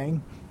random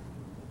saying.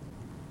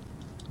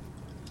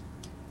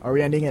 Are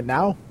we ending it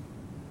now?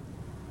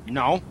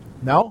 No.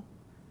 No?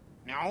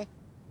 No.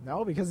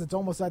 No, because it's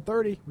almost at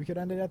 30. We could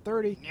end it at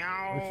 30.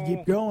 No. We can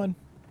keep going.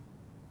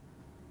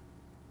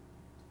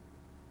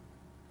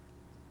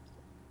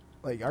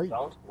 Like, are you...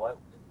 Don't? What?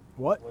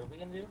 What? What are we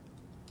gonna do?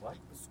 What?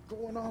 What's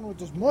going on with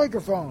this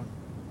microphone?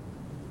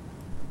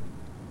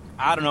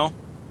 I don't know.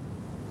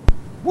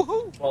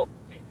 Woohoo! Well,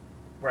 okay.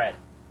 Brad,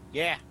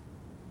 Yeah.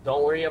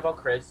 don't worry about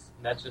Chris.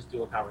 Let's just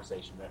do a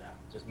conversation right now.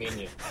 Just me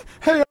and you.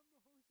 Hey,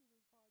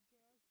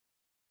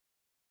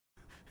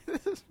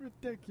 this is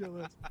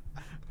ridiculous.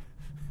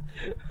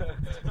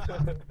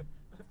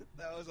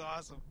 That was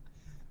awesome.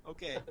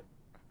 Okay. Just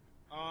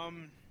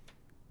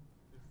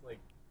like,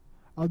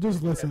 I'll just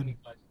do you have listen. any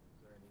questions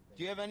or anything?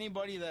 Do you have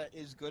anybody that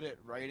is good at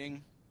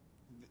writing,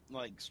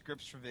 like,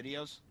 scripts for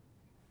videos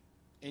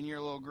in your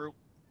little group?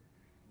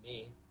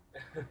 Me?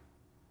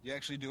 You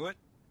actually do it?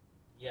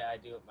 Yeah, I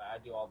do. I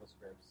do all the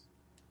scripts.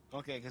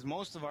 Okay, because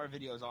most of our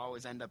videos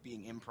always end up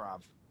being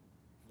improv.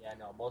 Yeah,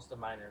 no, most of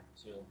mine are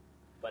too.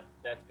 But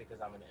that's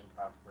because I'm an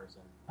improv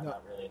person. I'm No.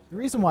 not really. The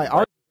reason why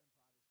our...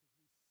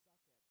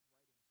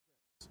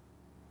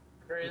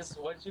 Chris,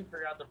 once you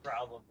figure out the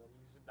problem, then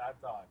you should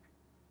not talk.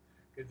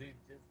 Because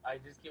I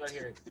just keep on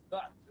hearing.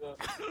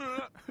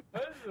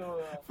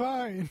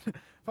 Fine.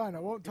 Fine, I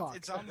won't talk.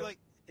 It sounds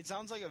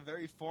like a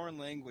very foreign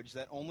language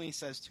that only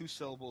says two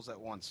syllables at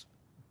once.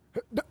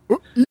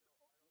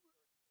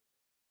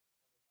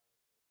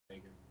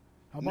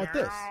 How about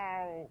this?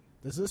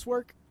 Does this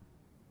work?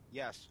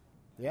 Yes.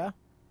 Yeah?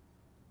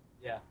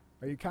 Yeah.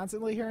 Are you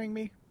constantly hearing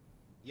me?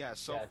 Yes,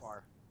 so Yes.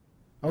 far.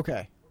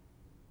 Okay.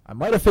 I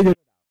might have figured.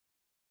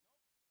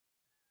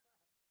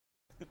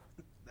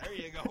 There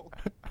you go.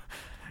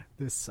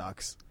 This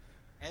sucks.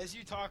 As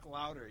you talk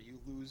louder, you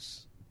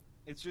lose.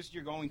 It's just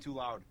you're going too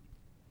loud.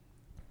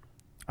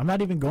 I'm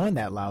not even going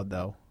that loud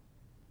though,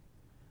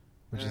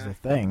 which is the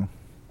thing.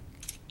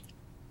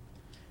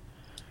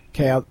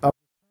 Okay, I'll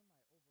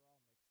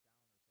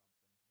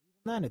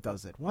then it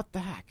does it. What the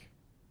heck?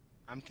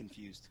 I'm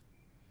confused.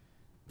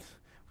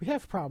 We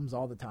have problems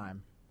all the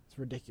time. It's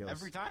ridiculous.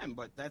 Every time,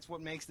 but that's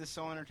what makes this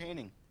so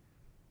entertaining.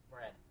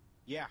 Brad.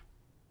 Yeah.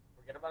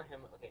 Forget about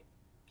him. Okay,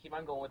 keep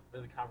on going with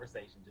the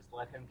conversation. Just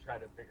let him try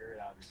to figure it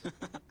out.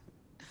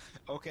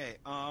 Okay.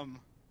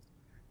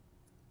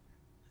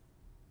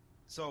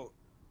 So,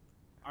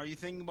 are you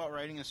thinking about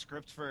writing a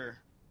script for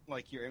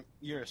like your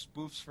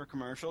spoofs for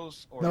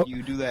commercials, or Nope. do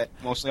you do that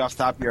mostly off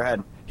the top of your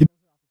head? In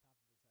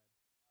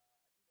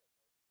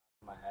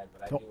my head,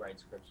 but I do write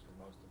scripts for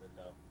most of it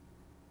though.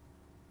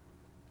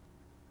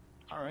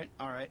 All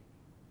right.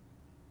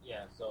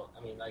 Yeah, so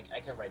I mean, like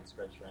I can write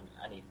scripts for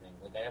anything.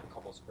 Like I have a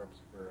couple scripts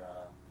for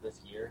this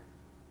year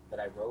that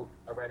I wrote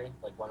already.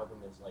 Like one of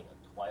them is like a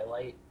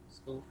Twilight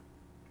spoof,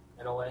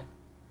 in a way.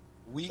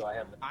 So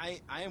I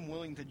am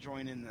willing to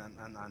join in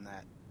on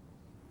that.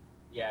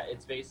 Yeah,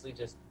 it's basically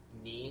just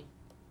me,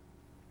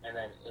 and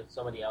then if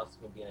somebody else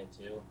can be in it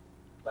too,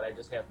 but I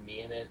just have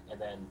me in it,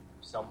 and then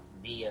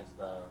me as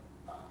the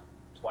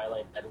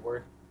Twilight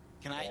Edward.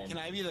 Can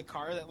I be the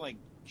car that like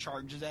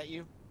charges at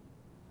you?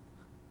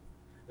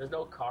 There's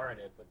no car in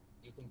it, but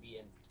you can be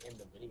in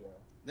the video.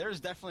 There's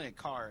definitely a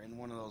car in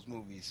one of those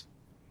movies.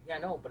 Yeah,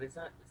 no, but it's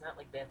not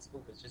like that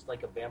spoof. It's just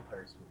like a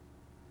vampire spoof.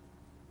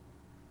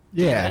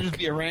 Yeah. Can I just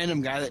be a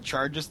random guy that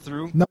charges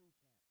through? No.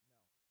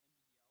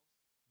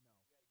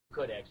 You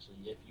could actually,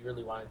 if you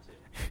really wanted to.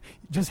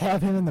 Just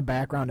have him in the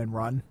background and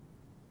run.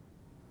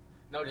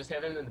 No, just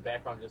have him in the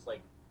background, just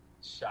like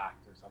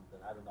shocked or something.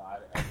 I don't know. I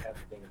have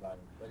to think about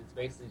it, but it's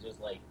basically just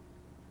like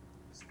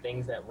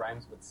things that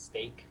rhymes with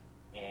steak,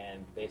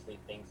 and basically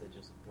things that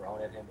just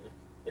thrown at him.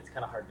 It's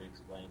kind of hard to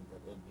explain, but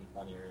it would be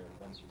funnier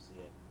once you see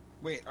it.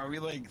 Wait, are we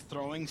like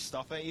throwing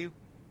stuff at you?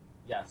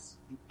 Yes.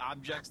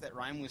 Objects that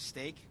rhyme with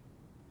steak?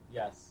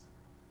 Yes.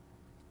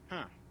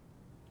 Huh.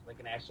 Like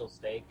an actual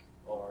steak,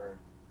 or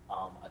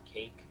a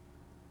cake,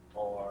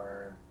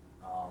 or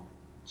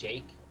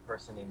Jake, a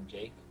person named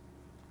Jake.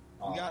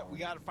 We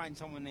got to find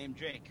someone named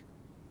Jake.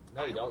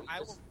 No, you don't.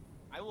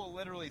 I will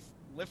literally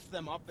lift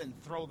them up and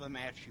throw them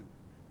at you.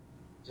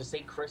 Just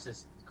say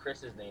Chris's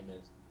name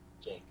is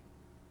Jake.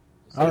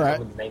 Just say all right.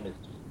 Someone's name is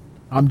Jake.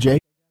 I'm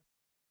Jake.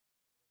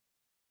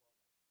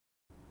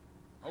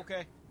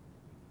 Okay.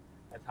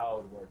 That's how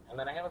it would work. And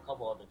then I have a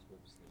couple other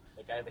spoofs.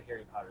 Like I have a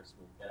Harry Potter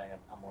spoof that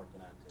I'm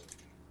working on too.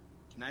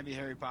 Can I be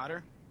Harry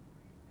Potter?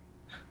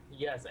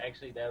 Yes,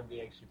 actually, that would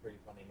be actually pretty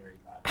funny, Harry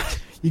Potter.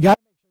 You got.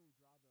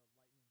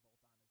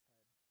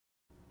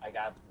 I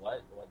got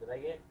what? What did I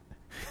get?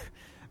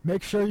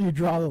 Make sure you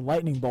draw the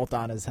lightning bolt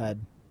on his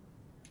head.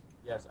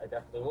 Yes, I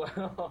definitely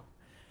will.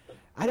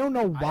 I don't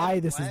know I why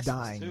have this is glasses,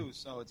 dying. too,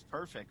 so it's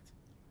perfect.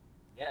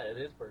 Yeah, it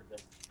is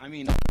perfect. I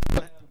mean, I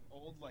have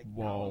old like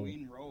Whoa.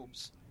 Halloween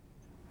robes.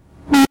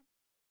 My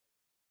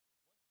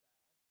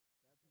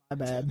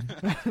bad.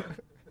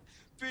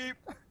 Beep.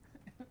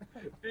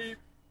 Beep.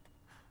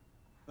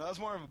 No, that's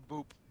more of a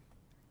boop.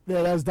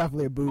 Yeah, that was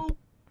definitely a boop.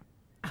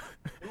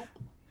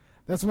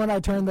 That's when I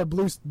turned the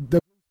blue.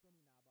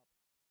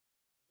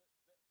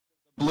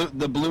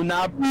 The blue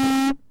knob.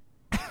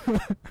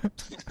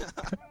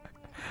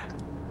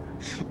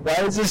 Why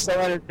is this so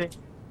entertaining?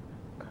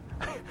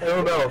 I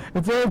don't know.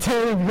 It's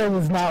entertaining because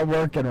it's not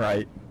working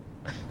right.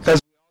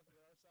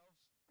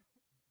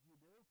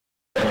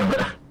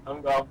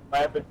 I'm going.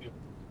 Laughing at you.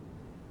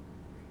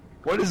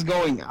 What is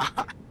going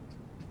on?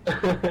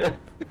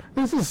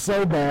 This is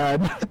so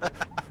bad.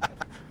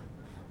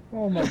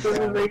 Oh my This is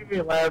god. making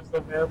me laugh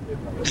so badly.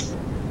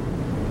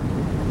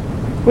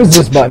 What's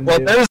this button? Well,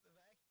 do?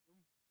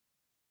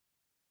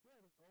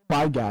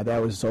 My god, that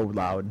was so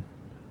loud.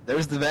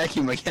 There's the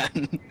vacuum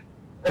again.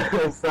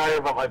 Sorry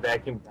about my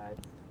vacuum, guys.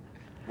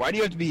 Why do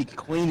you have to be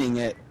cleaning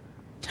at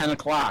 10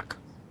 o'clock?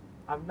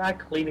 I'm not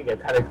cleaning at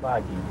 10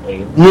 o'clock, you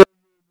babe.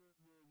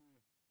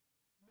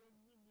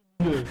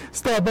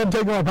 Stop, I'm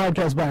taking my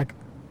podcast back.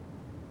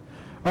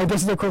 Alright,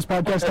 this is the Chris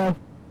podcast now.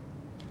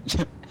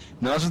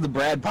 No, this is the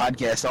Brad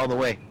podcast all the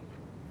way.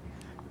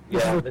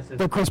 This is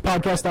the Chris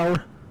podcast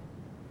hour.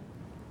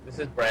 This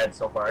is Brad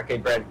so far. Okay,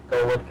 Brad,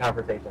 go with the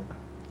conversation.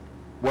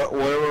 Where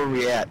were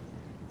we at?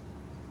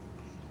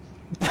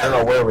 I don't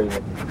know where we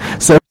were.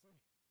 So,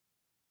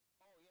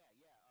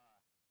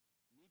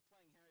 Me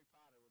playing Harry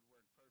Potter would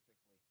work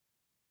perfectly.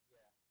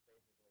 Yeah,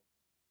 basically.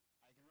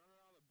 I can run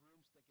around with a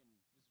broomstick and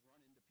just run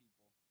into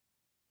people.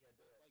 Yeah,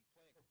 do it. Like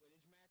play a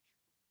Quidditch match.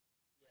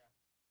 Yeah.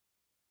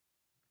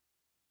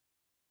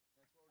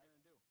 That's what we're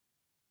gonna do.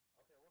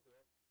 Okay, we'll do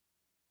it.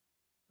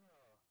 Oh,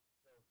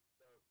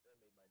 that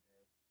made my day.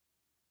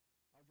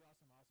 I'll draw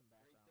some awesome Great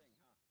backgrounds. thing,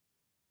 huh?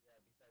 Yeah,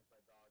 besides my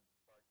dog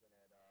barking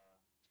at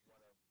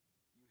one of.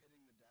 You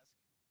hitting the desk?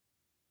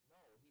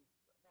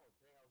 No,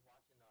 today I was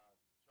watching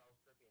Charles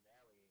Crippy and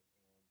Alley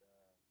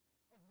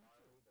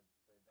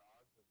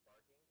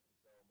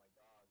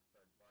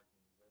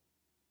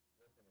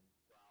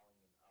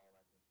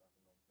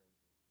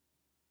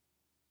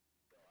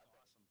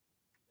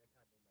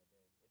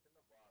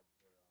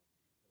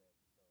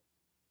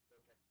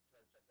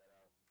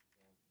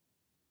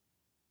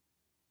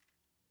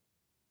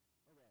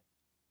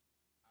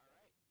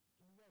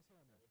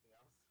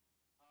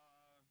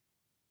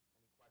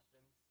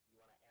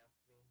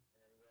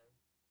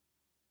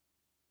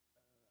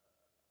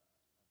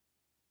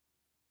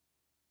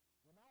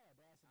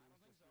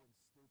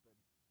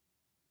stupid.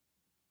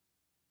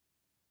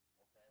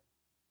 Okay.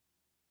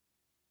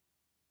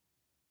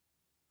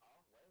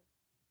 Oh, wait.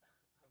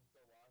 I'm so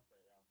lost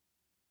right now.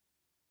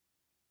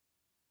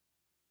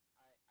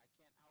 I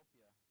can't help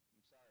you.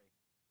 I'm sorry.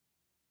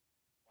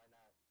 Why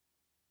not?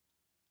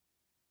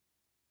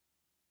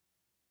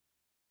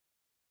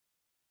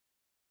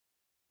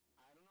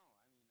 I don't know. I mean, I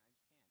just can't.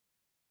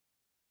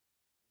 You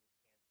just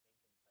can't think and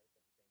type at the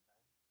same time?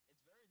 It's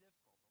very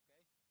difficult,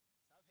 okay?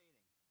 Stop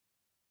hating.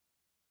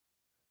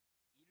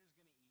 Eater's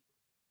gonna eat.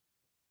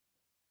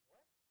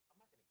 What? I'm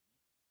not gonna eat.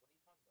 What are you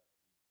talking about?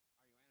 I eat.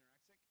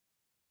 Are you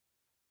anorexic?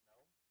 No?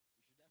 You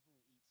should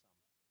definitely eat some.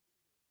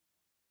 Eat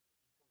some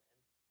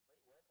and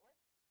wait, what? What?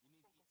 You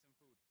need to eat some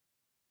food.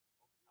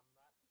 Okay, I'm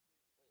not.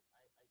 Wait,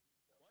 I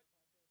eat though.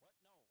 What?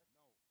 What?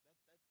 No,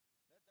 no.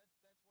 That's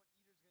what eater's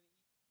gonna eat means.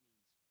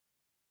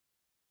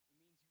 It means you eat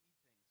things.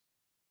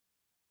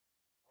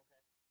 Okay.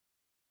 Okay?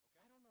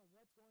 I don't know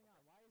what's going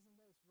on. Why isn't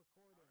this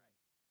recording?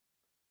 All right.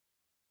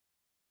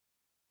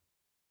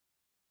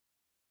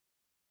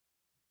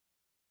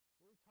 Who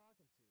are we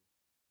talking to?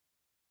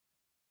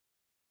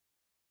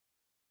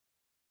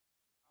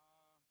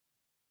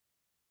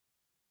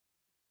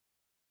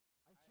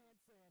 I can't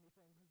say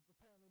anything because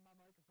apparently my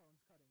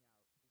microphone's cutting out.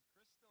 Is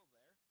Chris still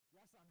there?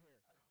 Yes, I'm here.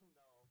 I don't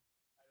know.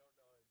 I don't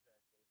know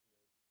exactly if he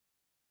is.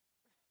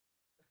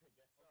 I guess so. Okay,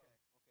 he's here.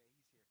 He's here.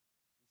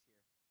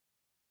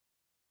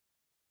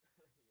 He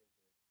is here.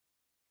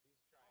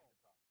 He's trying to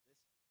talk.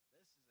 This is a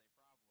problem.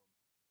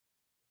 This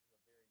is a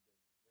very good.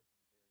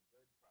 This is a very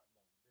good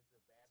problem. No, this is a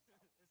bad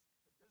problem.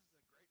 this is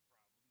a great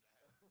problem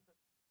to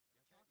have.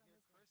 You can't hear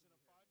Chris in a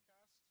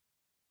podcast?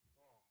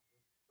 Oh, this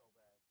is so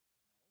bad.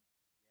 No?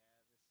 Yeah,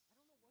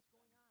 this. I don't know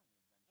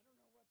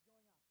what's going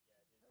on. I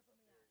don't know what's going on. Yeah, it is Pissing a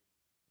me very. off.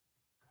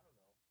 I don't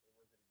know. Was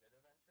it a good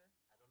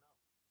adventure? I don't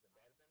know. Is it a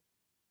bad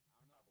adventure?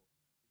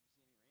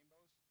 I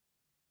don't know.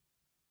 Probably. Did you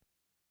see any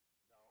rainbows?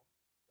 No,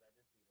 but I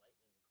did see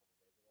lightning a couple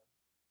days ago.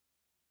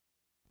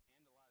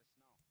 And a lot of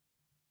snow.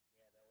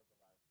 Yeah, that was a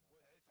lot of snow.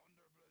 With a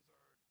thunder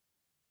blizzard.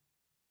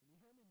 Can you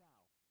hear me now?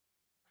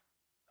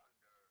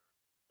 Thunder.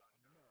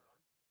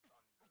 No.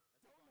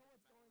 I don't know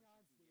what's going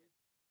on, Steve.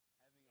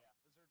 Having a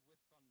blizzard with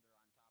thunder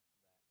on top of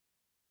that.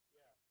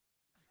 Yeah.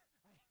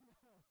 I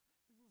know.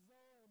 This is so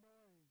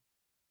annoying.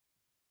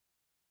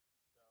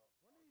 So.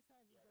 One of these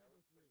times it's that going to was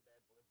be pretty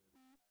bad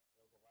blizzard.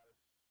 There was a lot of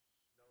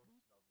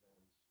snow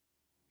shoveling.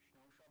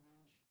 Snow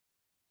shoveling?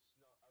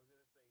 Snow. I was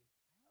gonna say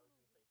shoveling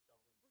snow, but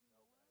I forgot what to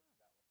say.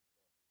 Yeah, you.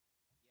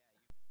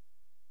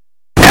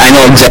 I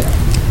know exactly.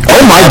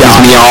 Oh my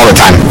God, me all the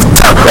time.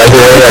 Right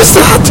here, I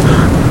stopped.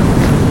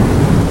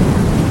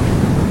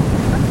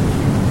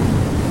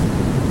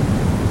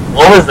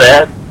 What was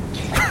that?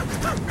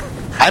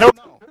 I don't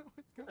know. What's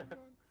going on?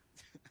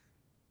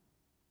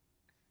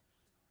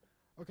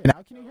 Okay,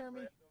 now can you hear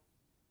me?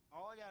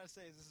 All I gotta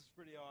say is this is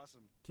pretty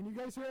awesome. Can you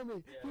guys hear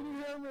me? Yeah, Can you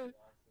hear me?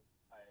 Awesome.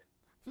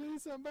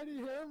 Please, somebody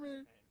hear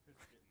me.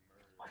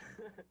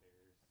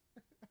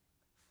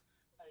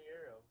 I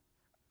hear him.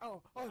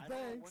 Oh, I don't know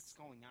thanks. what's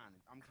going on.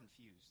 I'm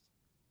confused.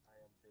 I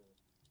am too.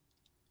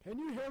 Can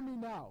you hear me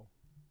now?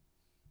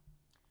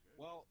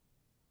 Well,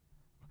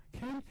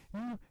 Can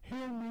you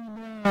hear me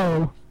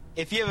now?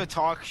 if you have a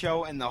talk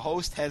show and the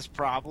host has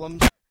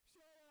problems, Shut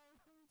up,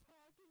 I'm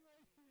talking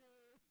right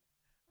here.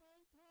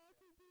 I'm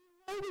talking to you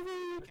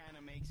right it kind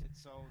of makes it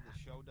so the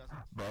show doesn't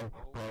Barely.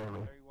 flow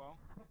very well.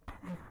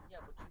 Yeah,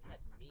 but you had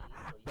me, so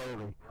you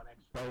Barely. had one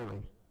extra Barely.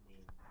 person. I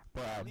mean,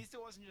 At least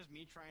it wasn't just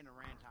me trying to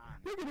rant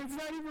on. Look at it, it's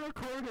not even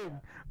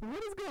recording.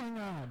 What is going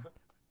on?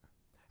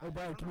 Hey,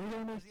 Brad, can you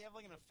hear me? Does he have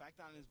like an effect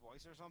on his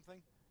voice or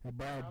something? Hey, it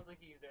Brad. sounds like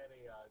he's at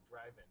a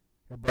drive-in.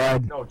 Hey,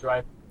 Brad. No,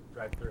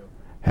 drive-through.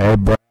 Hey,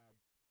 Brad.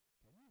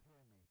 Can you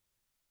hear me?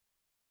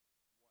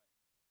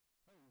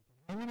 What? Hey, you can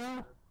hear me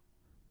now?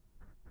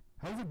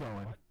 How's it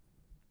going? What?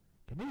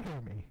 Can you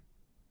hear me?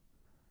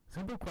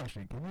 Simple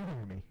question. Can you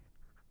hear me?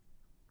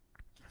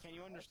 Can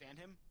you understand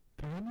him?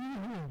 Can you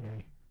hear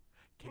me?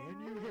 Can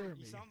you hear me?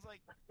 He sounds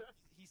like the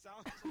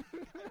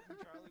guy from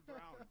Charlie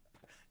Brown.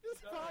 This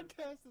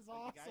podcast is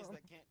Like the guys awesome.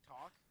 that can't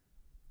talk.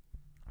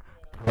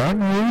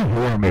 Can you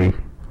hear me?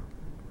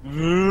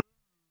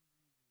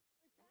 That's what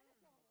you sound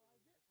like.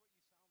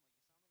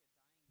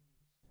 You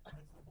sound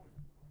like a dying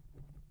moose.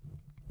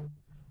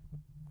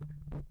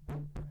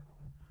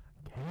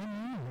 Can you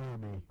hear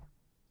me?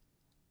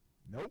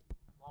 Nope.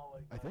 Oh my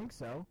I God. think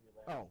so. You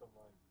laugh Oh. so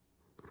much.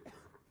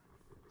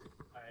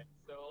 Alright,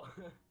 so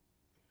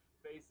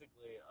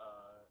basically,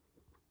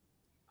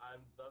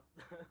 I'm the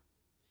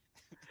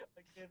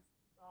I can't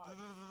stop.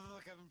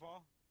 Kevin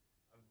Paul.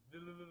 I'm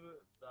the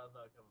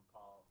Kevin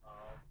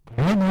Paul.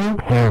 Can you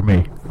hear me?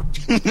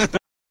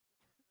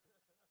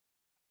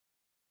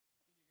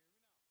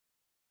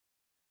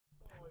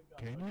 Oh my God.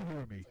 Can you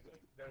hear me?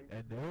 Okay,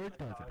 And there it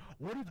does it.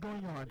 What is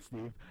going on,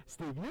 Steve?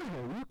 Steve, you're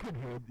here. You can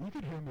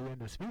hear me in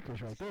the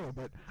speakers right there,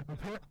 but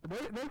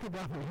they can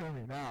definitely hear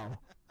me now.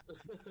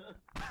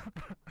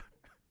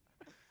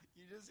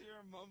 You just hear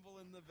a mumble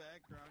in the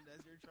background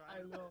as you're I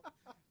trying. know.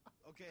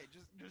 Okay,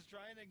 just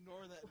try and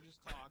ignore that and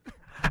just talk.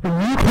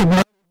 And you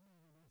can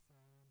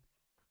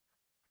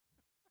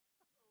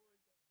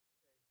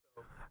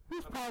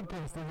This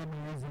podcast is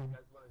amazing. You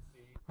guys want to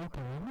see?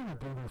 Okay, I'm gonna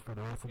do this for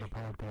the rest of the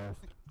podcast. I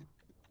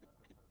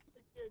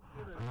can't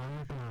do this.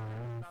 Hi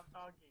guys. Stop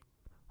talking.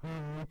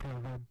 Hi,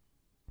 Kevin.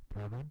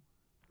 Kevin?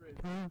 Chris,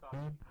 stop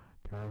talking.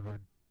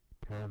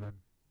 Kevin.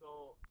 So,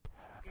 I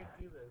can't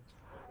do this.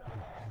 Oh my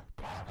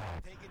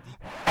God. Take a deep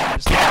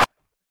breath.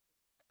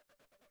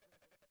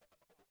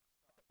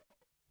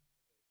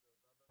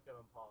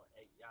 Kevin Paul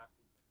at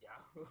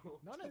Yahoo.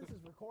 None of this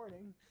is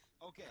recording.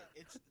 Okay,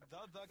 it's the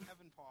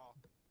Kevin Paul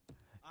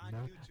on No,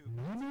 YouTube.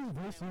 none of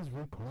this is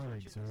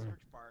recording, Search in the sir.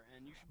 search bar,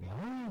 and you should be.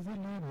 Why is it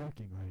not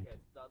working right? Yeah,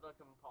 it's the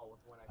Kevin Paul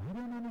with one I X.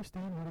 don't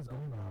understand what is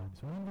going on,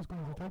 so I'm just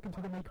going to talk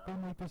into the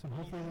microphone like this and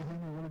hopefully they hear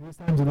me one of these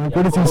times and like,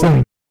 what is he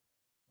saying?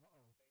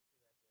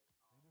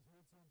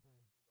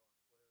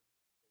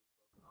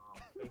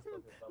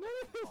 Facebook is None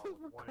of this is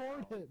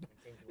recorded.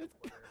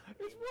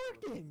 It's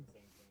working.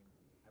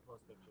 I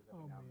post pictures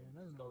Oh, every now and man, then. I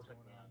don't know Go what's check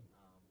going me on. out.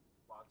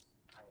 Vlogs.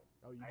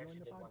 Oh, you I joined actually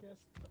the did one podcast?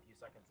 just a few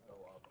seconds ago.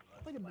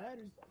 Look at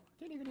Maddie.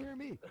 Can't even hear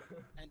me.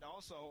 And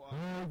also,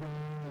 Hi guys.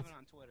 Kevin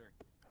on Twitter.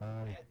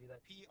 Hi. do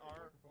that.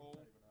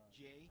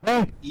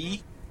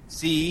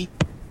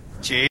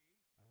 PROJECJ.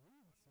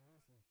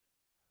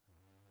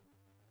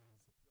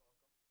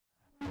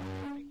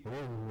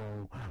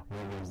 Whoa,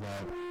 what was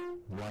that?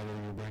 Why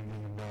are you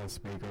bringing the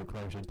speaker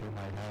closer to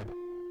my head?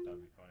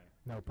 That'd be funny.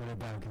 No, put it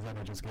down because then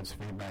it just gives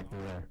feedback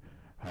through there.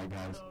 Hi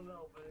guys.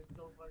 No, but it's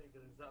so funny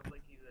because it sounds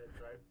like he's at a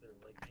drive-thru,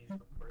 like he's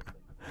the person.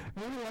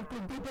 Hey,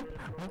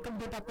 welcome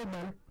to Taco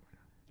Bell.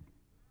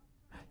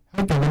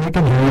 Hi Kevin, I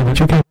can hear you, but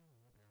you can.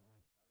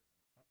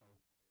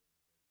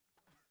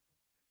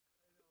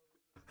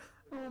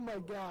 Oh my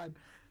god.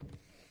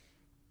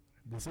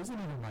 This isn't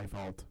even my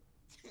fault.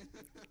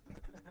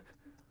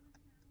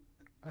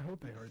 I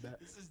hope they heard that.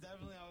 This is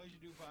definitely how we should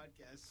do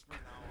podcasts from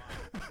now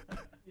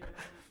on.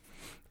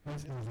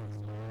 This is More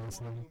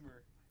embarrassing.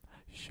 humor.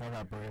 Shut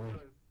up, Braylee.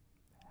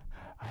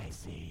 I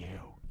see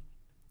you.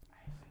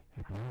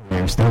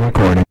 We're still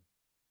recording.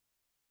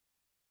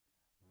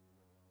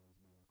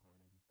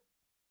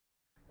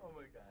 Oh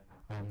my god.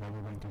 I'm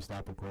never going to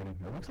stop recording.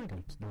 It looks like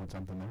it's doing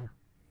something there.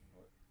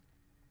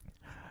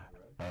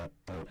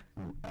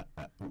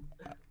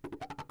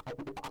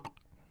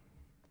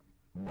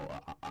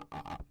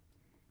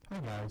 Hi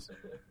guys.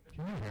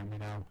 Can you hear me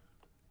now?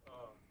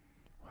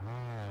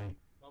 Hi.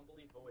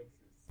 Mumbly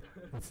voices.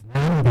 It's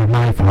not even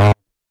my fault.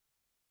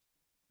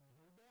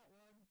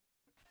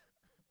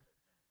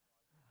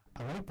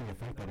 I like the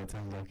effect that it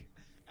sounds like.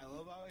 I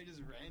love how he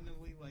just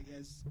randomly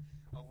has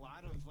a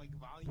lot of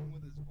volume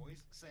with his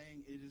voice,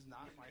 saying it is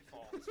not my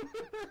fault.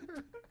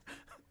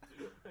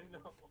 I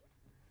know.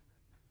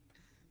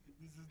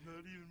 This is not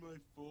even my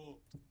fault.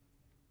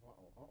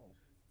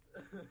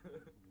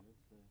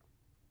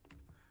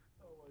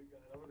 Oh my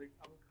god,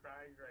 I'm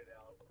crying right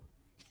now.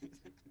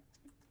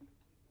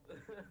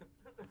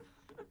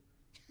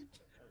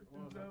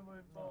 It's not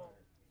my fault.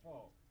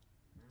 Oh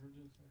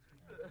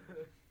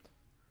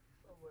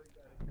my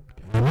god.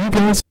 Hello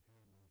guys.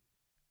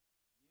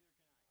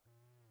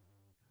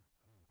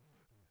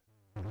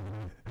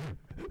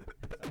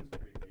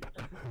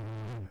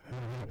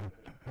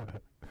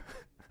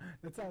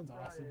 That sounds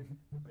awesome.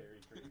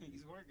 Very creepy.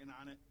 He's working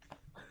on it.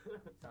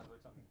 Sounds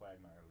like something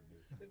Quagmire would do.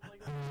 It's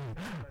like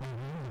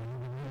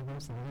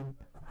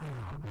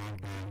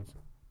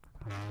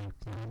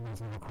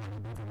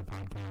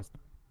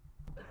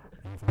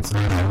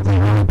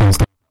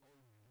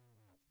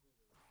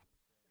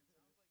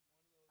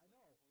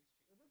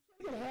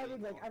You can have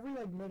it every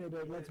minute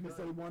it lets me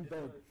say one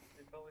thing.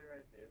 You're totally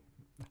right, dude.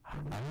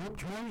 I am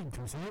trying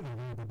to say the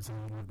random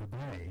saying of the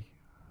day.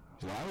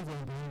 Why is I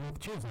doing with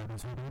cheese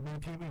episode on my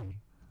TV?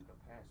 The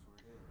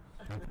password is.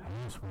 The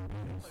password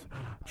is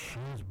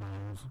cheese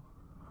balls.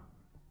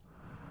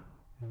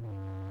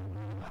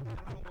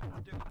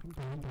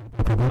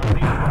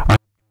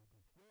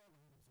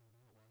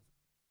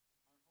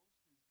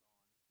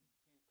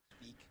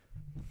 Speak.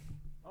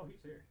 Oh,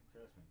 he's here.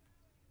 Trust me.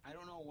 I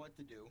don't know what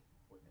to do,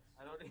 Witness.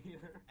 I don't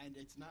either. and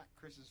it's not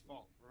Chris's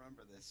fault.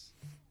 Remember this.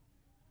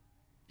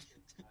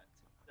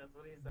 That's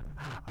what he said.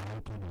 I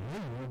can hear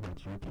you,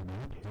 but you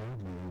cannot hear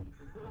me.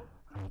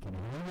 I can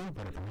hear you,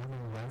 but if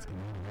anyone else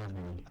cannot hear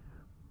me.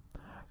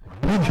 Why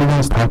don't you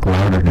guys talk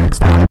louder next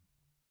time?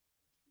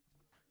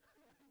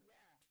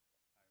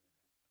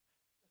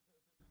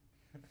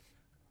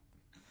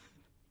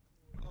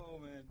 Oh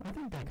man. I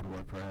think that could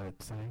work for a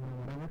saying or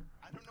whatever.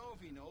 I don't know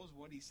if he knows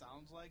what he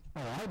sounds like.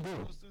 Oh, I If he do.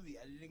 goes through the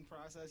editing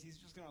process, he's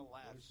just gonna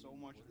laugh so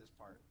much at this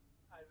part.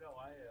 I know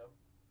I am.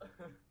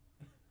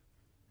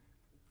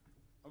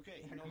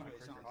 Okay, he Come knows on, what he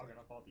Chris, sounds you're hogging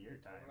like. up all the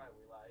airtime. Never mind,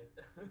 we lied.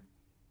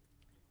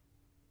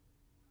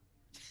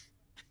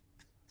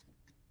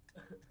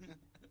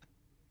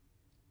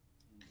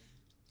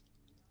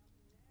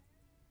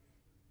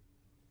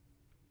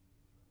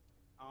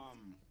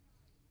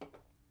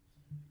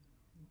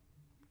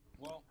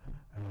 Well,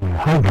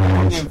 Hi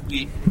guys. if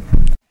we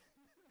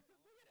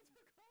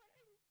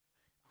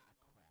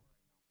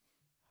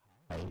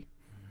Hi.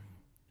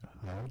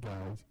 Hi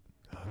guys.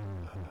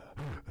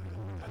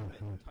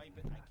 don't type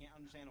it. I can't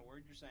understand a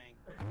word you're saying.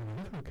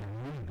 Okay,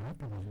 you don't have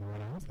to listen to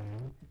what I'm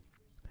saying.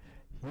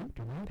 You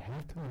do not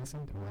have to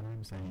listen to what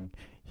I'm saying.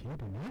 You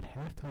do not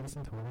have to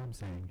listen to what I'm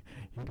saying.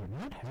 You do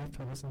not have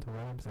to listen to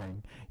what I'm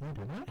saying. You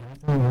do not have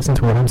to listen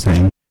to what I'm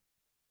saying.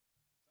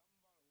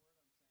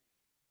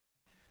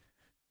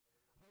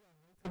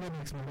 The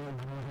next one, I don't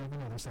have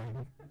another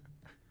saying.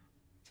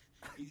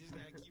 He's just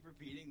gonna keep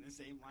repeating the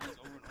same lines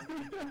over and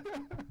over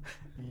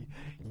again.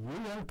 You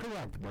are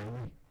correct,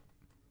 Brady.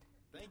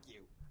 Thank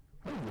you.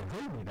 Oh, you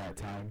heard me that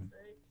time.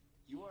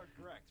 You are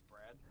correct,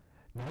 Brad.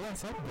 Now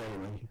what's up,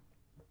 Bailey?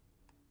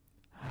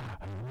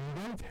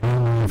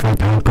 If I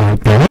talk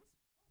like that.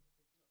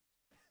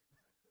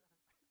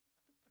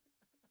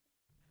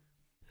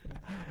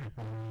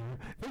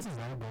 This is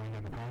all going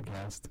on the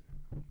podcast.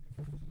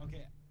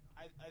 Okay,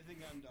 I think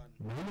I'm done.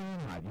 No, you're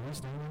not. You're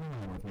staying on the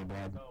line with me,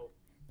 Brad.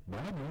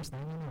 Brad, you're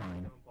staying on the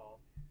line.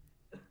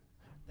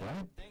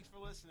 Brad? Thanks for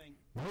listening.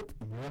 Nope,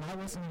 you're not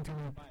listening to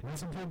me.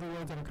 Listen to the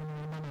words that are coming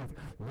out of my mouth.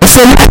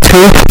 Listen to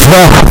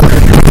the...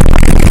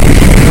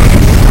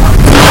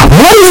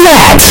 What is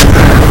that?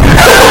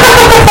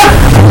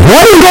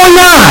 What is going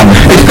on?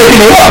 It's picking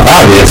me up,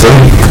 obviously.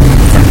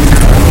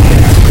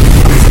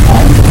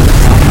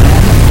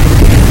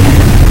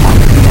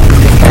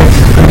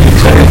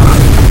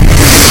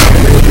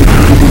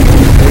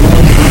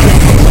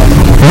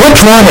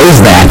 Which one is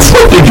that?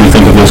 What did you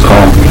think of this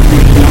call?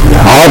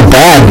 All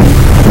bad.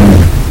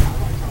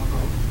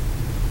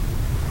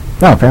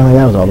 Oh, apparently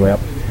that was all the way up.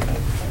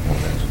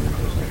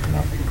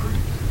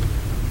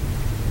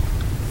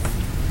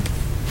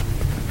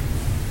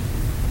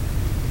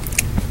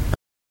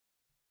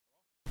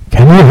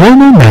 Can you hear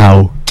me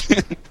now?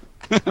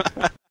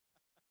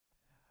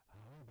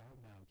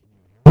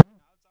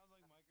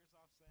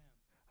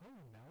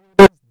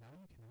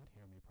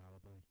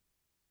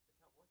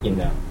 You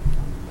know.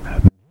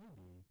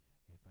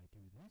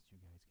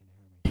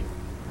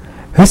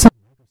 That's not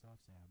Microsoft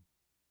Sam.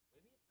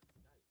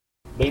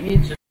 Maybe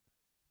it's just.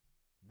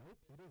 Nope,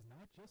 it is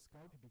not just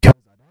Skype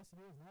because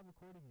Audacity is not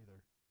recording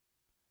either.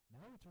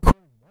 Now it's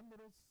recording one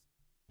little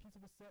piece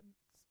of a sentence.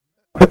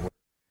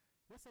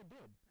 Yes, I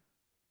did.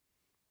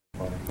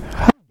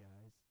 Hi,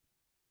 guys.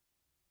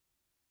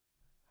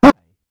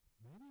 Hi.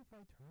 Maybe if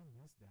I turn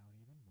this down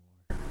even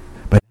more.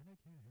 But then I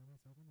can't hear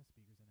myself in the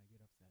speakers and I get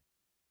upset.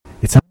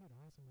 It sounded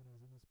awesome when I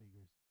was in the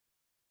speakers.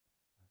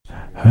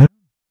 Huh?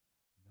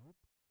 Nope.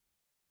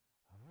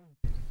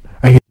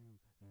 I could do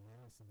this and then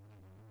I can hear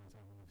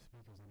myself in the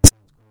speakers and it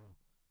sounds cool.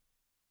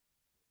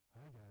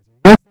 Hi, guys. Are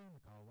you guys still in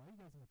the call? Why are you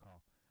guys in the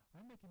call?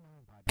 I'm making my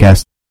own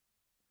podcast.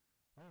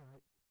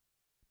 Alright.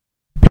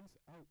 Peace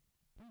out.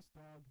 Peace,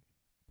 dog.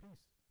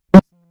 Peace.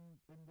 Peace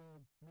in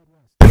the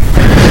Midwest.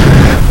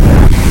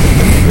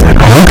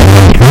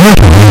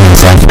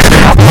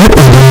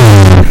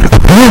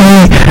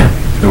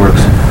 It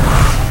works.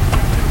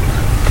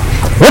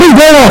 What is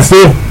going on,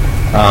 Steve?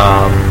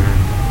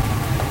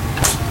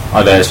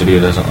 Audacity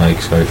doesn't like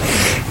Skype.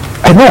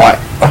 I know, I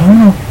don't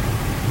know.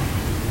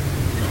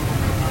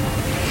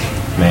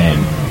 Man.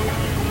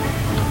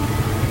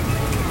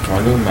 Can I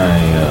do my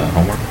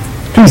homework?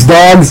 Peace,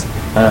 dogs.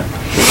 Yeah,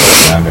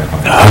 I'm gonna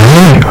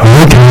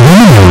homework.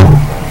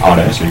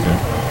 Audacity can.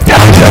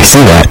 I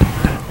see that.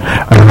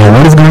 I don't know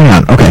what is going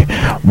on. Okay.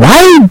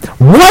 Why?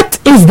 What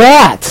is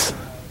that?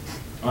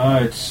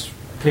 It's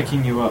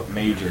picking you up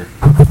major.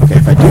 Okay,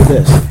 if I do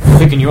this.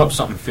 Picking you up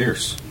something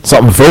fierce.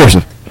 Something fierce.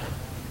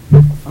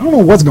 I don't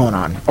know what's going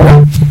on.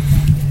 Okay.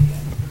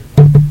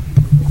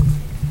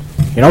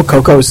 You know,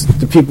 Coco's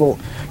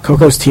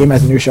team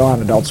has a new show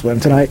on Adult Swim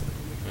tonight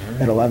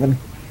at 11.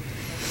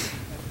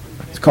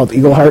 It's called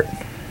Eagle Heart.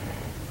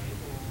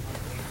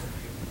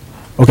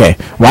 Okay,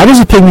 why does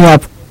it pick me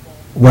up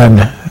when...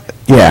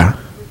 Yeah.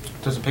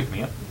 Does it pick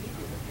me up?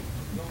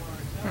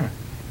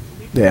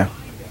 Yeah.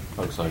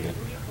 Looks like it.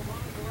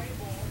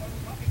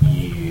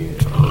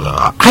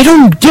 Yeah. I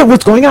don't get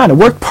what's going on. It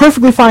worked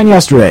perfectly fine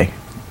yesterday.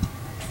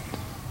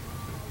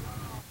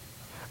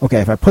 Okay,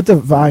 if I put the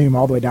volume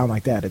all the way down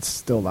like that, it's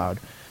still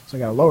loud. So I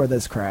gotta lower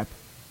this crap.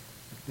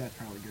 That's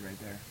probably good right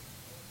there.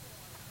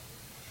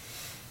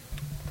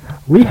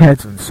 We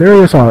had some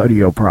serious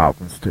audio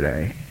problems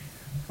today.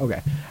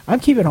 Okay,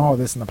 I'm keeping all of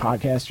this in the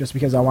podcast just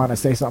because I want to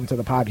say something to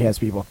the podcast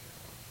people.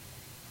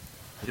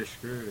 You're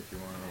screwed if you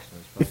want to listen to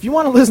this. If you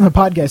want to listen to the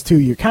podcast too,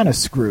 you're kind of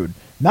screwed.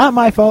 Not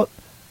my fault.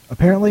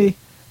 Apparently,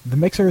 the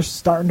mixer's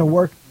starting to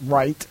work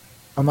right.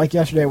 Unlike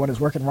yesterday when it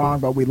was working wrong,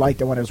 but we liked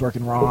it when it was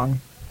working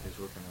wrong. It was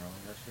working wrong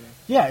yesterday?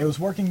 Yeah, it was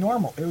working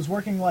normal. It was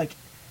working like...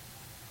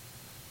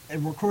 It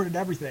recorded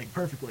everything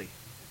perfectly.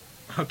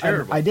 How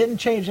terrible. I didn't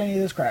change any of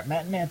this crap.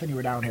 Matt and Anthony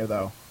were down here,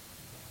 though.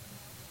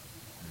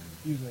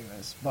 Using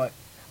this, but...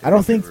 I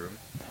don't think... Room?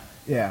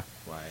 Yeah.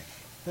 Why?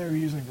 They were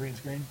using green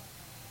screen.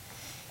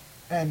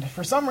 And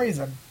for some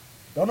reason,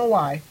 don't know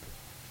why,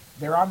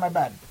 they're on my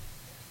bed.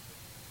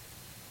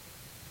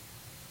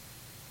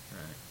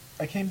 Right.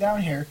 I came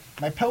down here,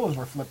 my pillows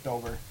were flipped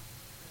over.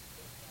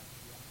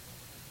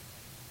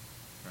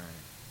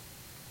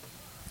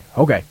 Right.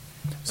 Okay,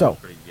 so,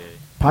 Pretty gay.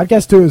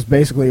 podcast 2 is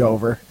basically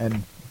over,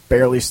 and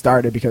barely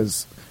started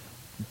because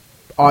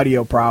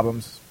audio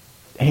problems.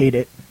 Hate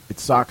it. It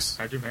sucks.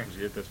 How'd you manage to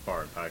get this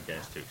far in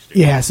podcast 2, Steve?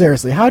 Yeah,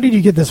 seriously. How did you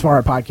get this far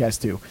at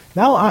podcast 2?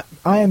 Now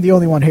I am the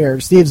only one here.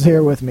 Steve's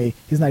here with me.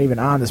 He's not even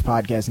on this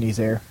podcast, and he's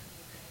here.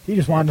 He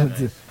just wanted Nice.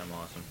 to. I'm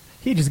awesome.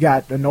 He just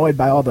got annoyed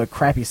by all the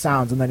crappy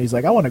sounds, and then he's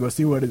like, "I want to go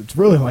see what it's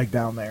really like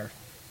down there."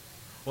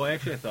 Well,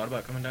 actually, I thought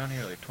about coming down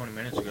here like 20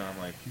 minutes ago. I'm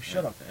like, You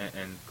shut up.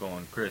 And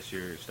going, Chris,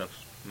 your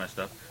stuff's messed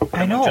up.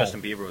 I know.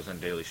 Justin Bieber was on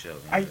Daily Show.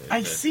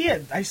 I see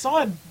it. I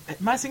saw it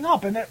messing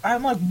up, and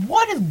I'm like,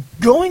 "What is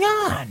going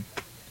on?"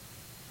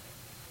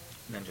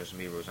 And then Justin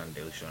Bieber was on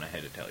Daily Show, and I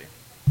had to tell you.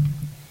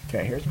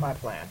 Okay, here's my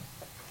plan.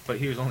 But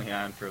he was only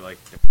on for like.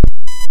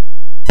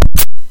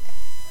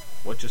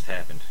 What just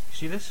happened? You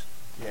see this?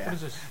 Yeah, What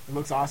is this? it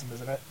looks awesome,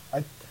 isn't it?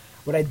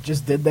 What I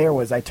just did there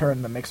was I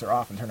turned the mixer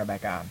off and turned it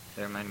back on.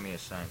 That reminded me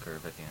of sine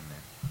curve at the end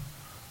there.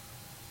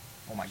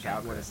 Oh my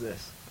God, what is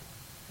this?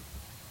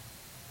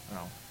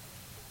 Oh.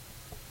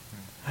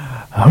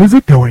 How's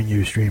it going,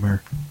 you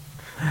streamer?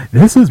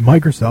 This is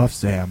Microsoft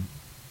Sam.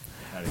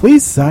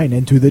 Please sign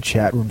into the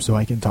chat room so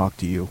I can talk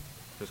to you.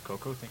 Does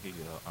Coco think he's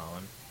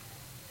Alan?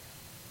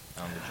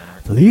 Alan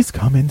DeGenerate? Please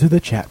come into the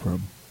chat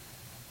room.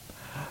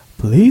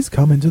 Please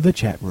come into the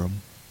chat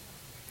room.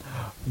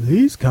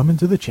 Please come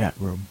into the chat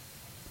room.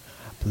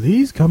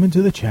 Please come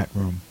into the chat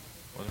room.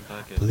 Wasn't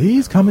podcast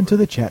Please time come over? into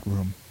the chat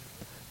room.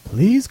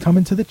 Please come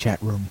into the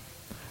chat room.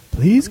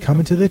 Please come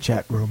into the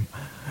chat room.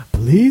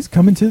 Please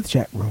come into the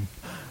chat room.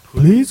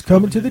 Please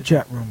come into the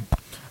chat room.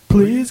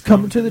 Please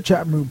come into the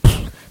chat room.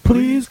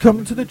 Please come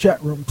into the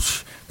chat room.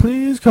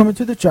 Please come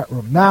into the chat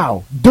room.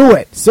 Now, do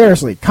it.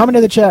 Seriously, come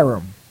into the chat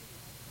room.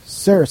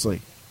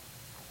 Seriously.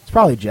 It's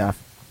probably Jeff.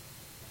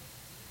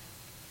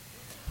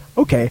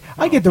 Okay,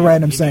 I get the No,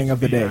 random he saying needs of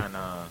to the be day.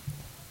 On,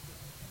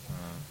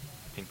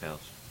 Pink Pals.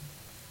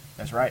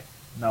 That's right.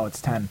 No,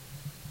 it's 10.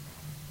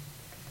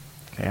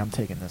 Okay, I'm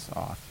taking this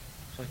off.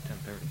 It's like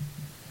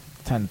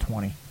 10:30.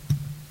 10:20.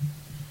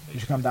 You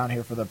should come down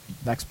here for the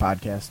next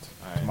podcast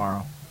All right.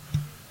 tomorrow.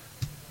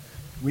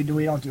 We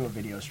don't do a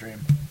video stream.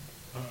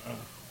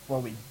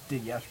 Well, we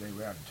did yesterday.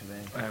 We're out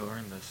today. I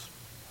learned this.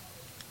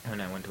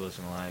 And I went to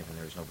listen live, and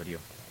there was no video.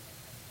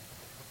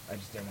 I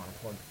just didn't want to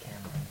plug the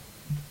camera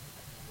in.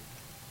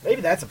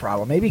 Maybe that's a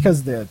problem. Maybe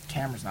because the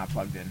camera's not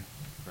plugged in.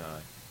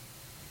 Right.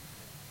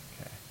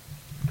 Okay.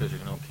 Because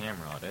there's no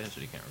camera on it,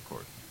 so you can't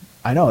record.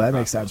 I know that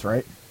makes sense,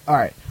 right? All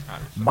right.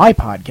 Obviously. My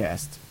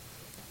podcast.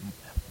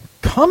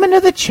 Come into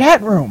the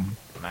chat room.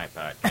 My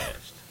podcast.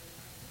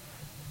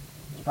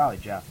 It's probably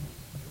Jeff.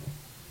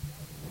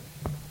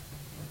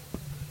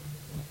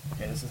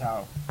 Okay, this is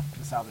how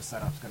the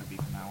setup's going to be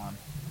from now on.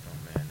 Oh,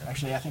 man, that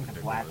Actually, I was think the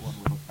ridiculous. black one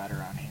would look better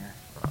on here.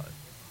 Right.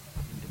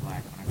 The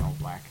black when I go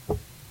black. Oh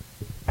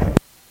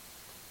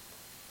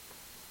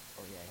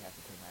yeah, I have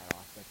to turn that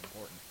off. That's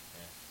important.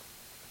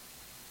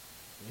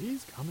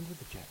 Please come into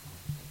the chat room.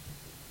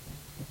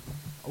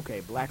 Okay,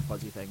 black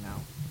fuzzy thing now.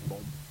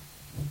 Boom.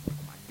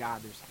 Oh my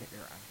God, there's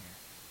hair on here.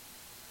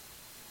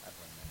 I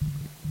blame that.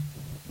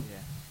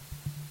 Yeah.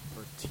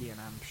 Or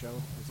TNM show,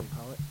 as they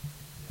call it.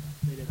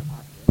 They did a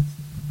podcast.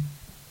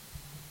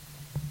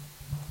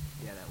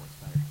 Yeah, that looks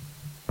better.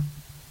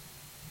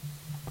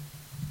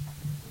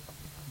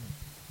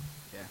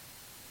 Yeah.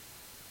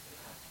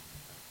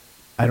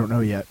 I don't know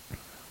yet.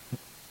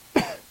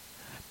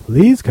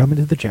 Please come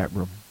into the chat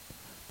room.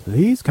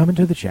 Please come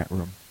into the chat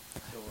room.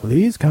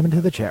 Please come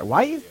into the chat.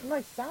 Why is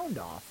my sound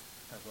off?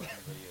 I was watching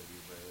a video of you,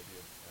 but it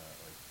did,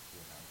 like,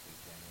 you announced the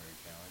January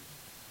challenge.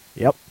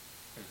 Yep.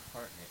 There's a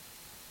part in it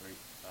where,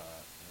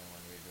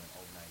 when we were doing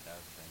over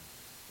 9,000 things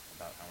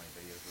about how many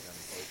videos we're going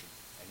to be posting,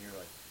 and you're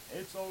like,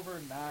 it's over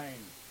 9.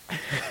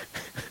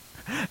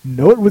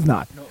 No, it was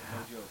not. No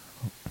joke.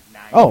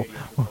 9 Oh. videos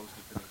were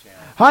posted for the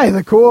challenge. Hi,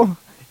 the cool.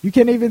 You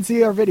can't even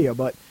see our video,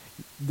 but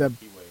the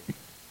He waved.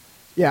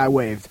 yeah, I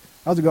waved.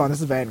 How's it going?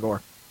 This is Van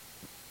Gore.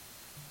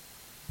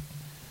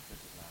 This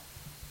is not.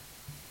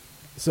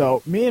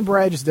 So me and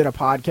Brad just did a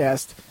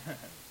podcast.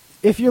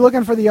 If you're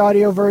looking for the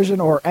audio version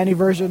or any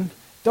version,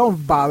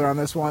 don't bother on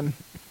this one.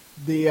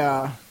 We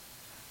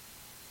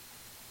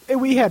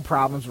had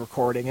problems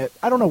recording it.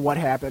 I don't know what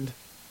happened.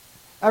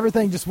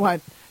 Everything just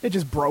went. It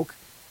just broke.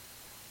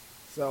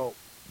 So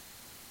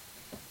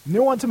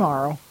new one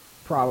tomorrow,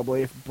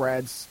 probably if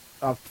Brad's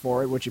up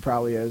for it, which he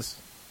probably is.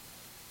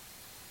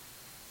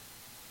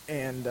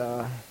 And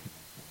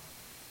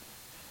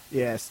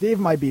yeah, Steve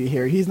might be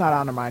here. He's not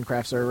on the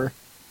Minecraft server.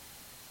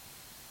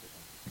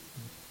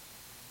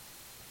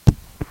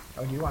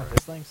 Oh, do you want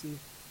this thing, Steve?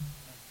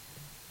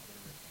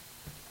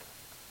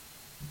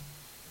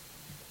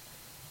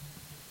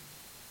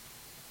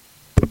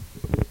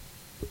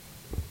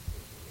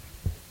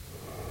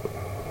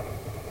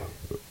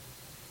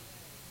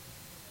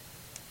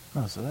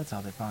 Oh, so that's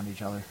how they found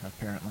each other,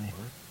 apparently.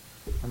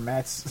 Or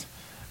Matt's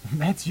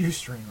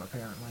Ustream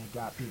apparently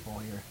got people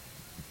here.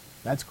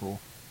 That's cool.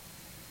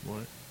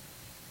 What?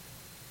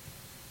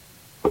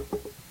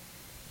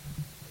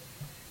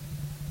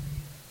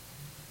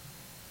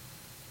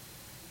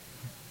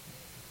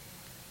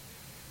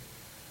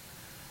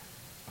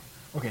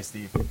 Okay,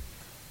 Steve.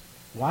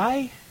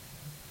 Why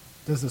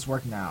does this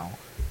work now,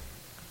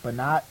 but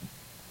not...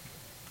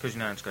 Because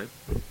you're not on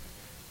Skype?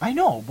 I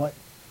know, but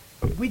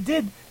we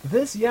did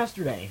this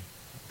yesterday.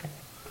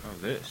 Oh,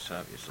 this,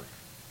 obviously.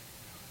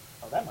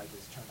 Oh, that mic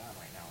is turned on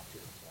right now, too.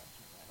 So I'll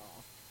turn that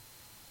off.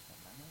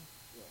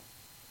 Yeah.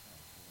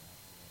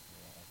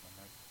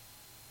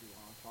 Do you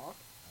want to talk?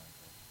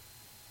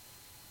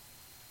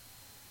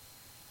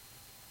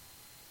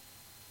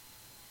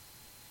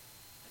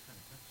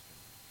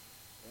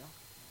 Yeah.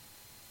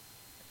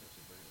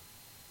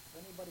 If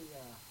anybody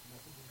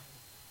messages me,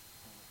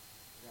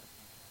 I gotta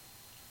find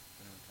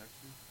out. Text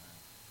you?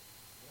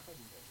 What if I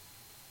do this?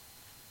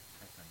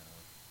 Text on that.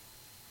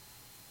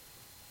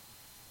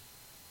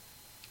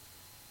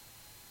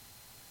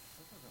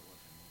 I thought that was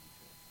a movie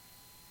too.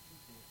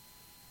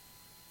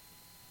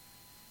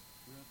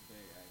 Throughout the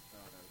day, I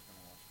thought I was going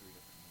to watch 3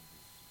 different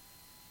movies.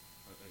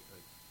 But,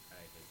 I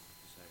had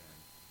decided on...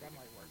 That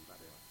might work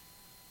better.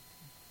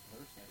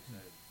 First, I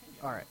decided,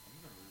 hey, All right. I'm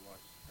going to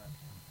rewatch that.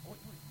 Oh,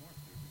 wait, more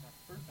than 3. Because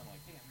first, I'm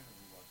like, hey, I'm going to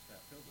rewatch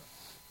that Pilgrim.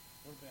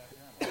 A little bit after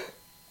that, I'm like,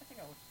 I think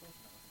I watched Social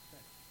Network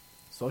instead.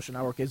 Social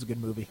Network is a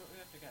good movie. So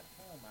after I got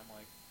home, I'm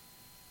like,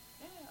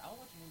 yeah, I'll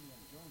watch an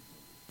Indiana Jones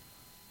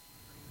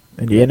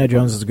movie. Indiana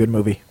Jones is a good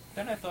movie.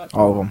 Then I thought,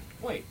 All of them.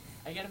 wait,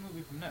 I got a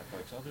movie from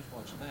Netflix. I'll just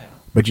watch that.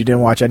 But you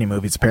didn't watch any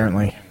movies,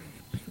 apparently.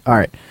 All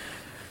right.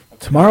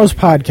 Tomorrow's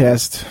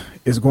podcast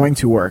is going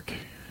to work.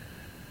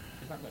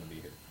 He's not going to be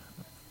here.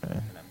 And I'm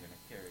going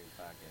to carry his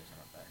podcast on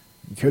my back.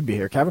 You could be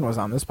here. Kevin was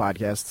on this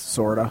podcast,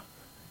 sorta.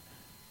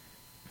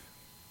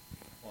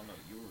 Well, no,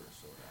 you were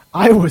sort of.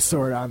 I was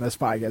sorta on this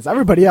podcast.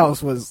 Everybody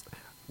else was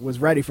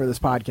ready for this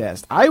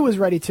podcast. I was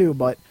ready too,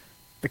 but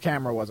the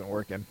camera wasn't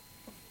working.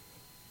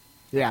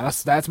 Yeah,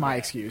 that's my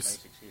excuse.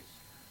 Nice excuse.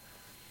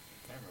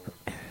 Camera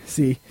was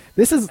See,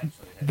 this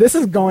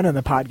is going in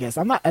the podcast.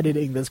 I'm not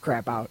editing this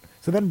crap out.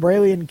 So then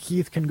Brayley and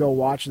Keith can go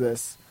watch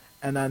this,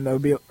 and then they'll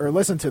be or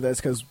listen to this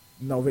because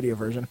no video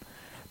version.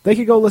 They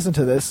could go listen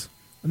to this,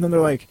 and then they're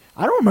like,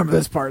 I don't remember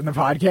this part in the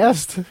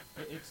podcast.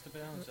 It's to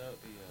balance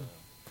out the...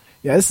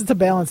 Yeah, this is to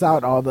balance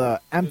out all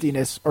the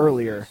emptiness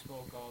earlier. You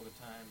spoke all the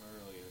time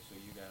earlier, so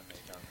you got to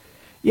make up for it.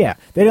 Yeah,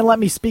 they didn't let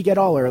me speak at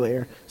all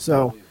earlier.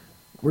 So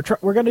we're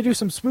going to do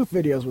some spoof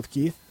videos with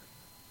Keith.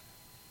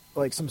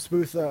 Like some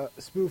spoof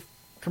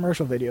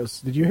commercial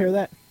videos. Did you hear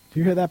that? Did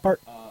you hear that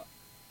part?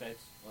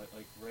 That's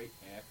like right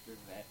after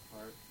that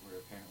part where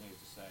apparently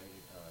it's decided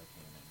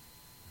came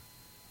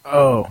in.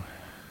 Oh.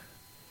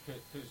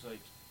 Because like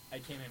I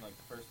came in, like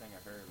the first thing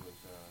I heard was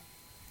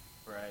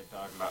Brad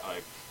talking about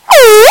like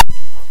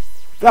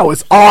That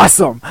was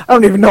awesome. I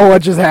don't even know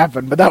what just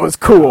happened, but that was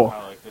cool.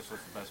 how like this was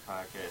the best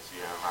podcast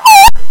you ever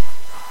heard.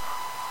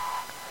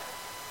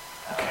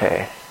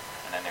 Okay.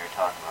 And then they were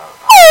talking about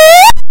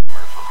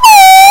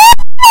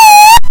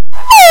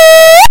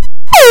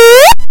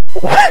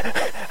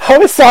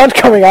How is sound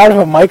coming out of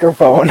a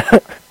microphone?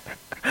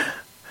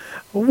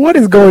 What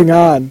is going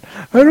on?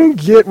 I don't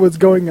get what's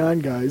going on,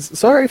 guys.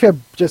 Sorry if I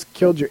just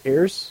killed your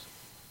ears.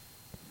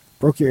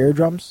 Broke your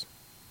eardrums.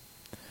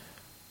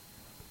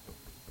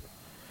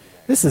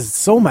 This is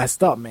so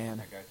messed up,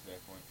 man. I got to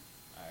that point.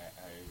 I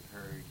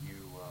heard you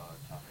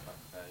talking about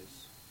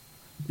Fez.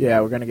 Yeah,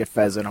 we're gonna get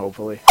Fez in,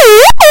 hopefully.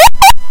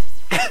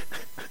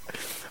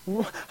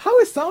 How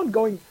is sound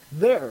going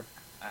there?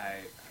 I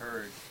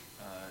heard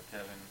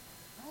Kevin.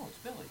 Oh, it's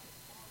Billy.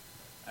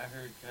 I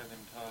heard Kevin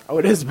talk. Oh,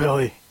 it is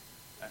Billy.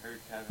 I heard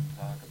Kevin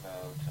talk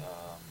about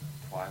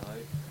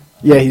Twilight.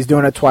 Yeah, he's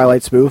doing a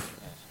Twilight spoof.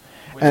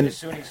 Yes. Which And- as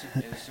soon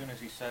as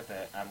he said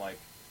that, I'm like,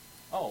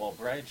 oh well,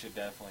 Brad should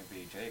definitely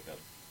be Jacob.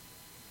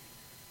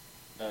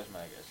 That was my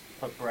guess.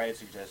 But Brad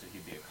suggested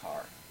he'd be a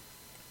car.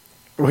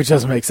 Which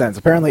doesn't make sense.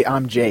 Apparently,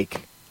 I'm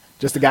Jake.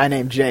 Just a guy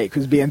named Jake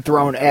who's being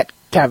thrown at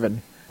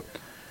Kevin.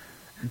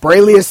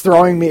 Brayley is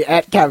throwing me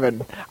at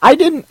Kevin. I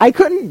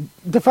couldn't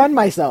defend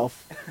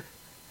myself.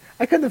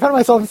 I couldn't defend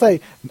myself and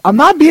say, I'm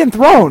not being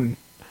thrown.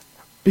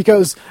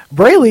 Because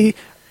Brayley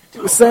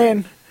was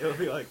saying... It'll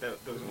be like those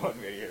one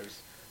videos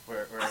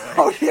where like,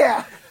 Oh,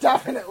 yeah,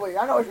 definitely.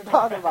 I know what you're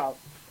talking about.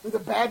 With a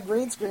bad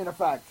green screen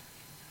effect.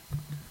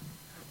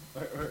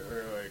 or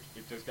like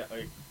it just got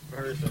like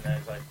burst and then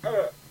it's like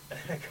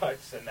and it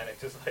cuts and then it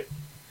just like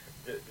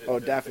Oh,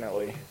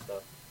 definitely. and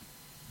stuff.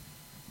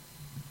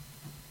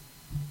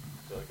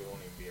 So like it won't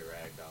even be a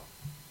rag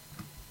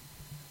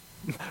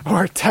doll.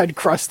 Or Ted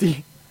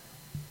Krusty.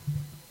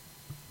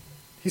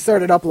 He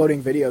started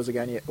uploading videos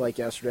again, like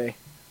yesterday. It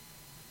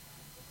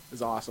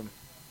was awesome.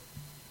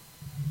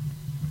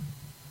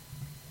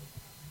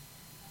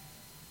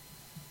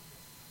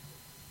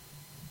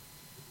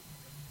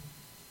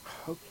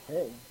 Okay.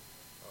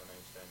 Oh, now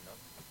you're standing up.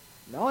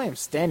 Now I am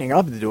standing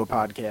up to do a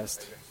podcast.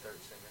 Are you gonna start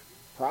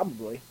singing?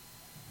 Probably.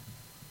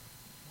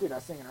 Dude, I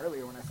was singing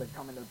earlier when I said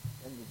come into the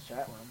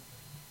chat room.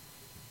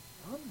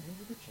 Come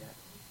into the chat.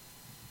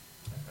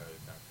 I heard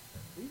it's not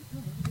singing. Please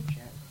come into the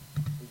chat.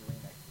 Here's a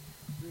remix.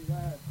 3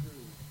 Live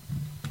Crew.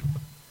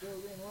 Still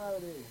being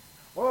rowdy.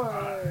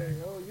 Oi!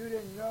 Oh, you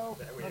didn't know?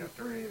 That we I'm have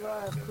the 3 three,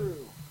 Live so-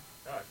 Crew.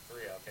 No, it's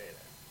 3 okay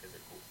then, because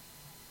they're cool.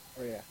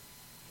 Oh yeah.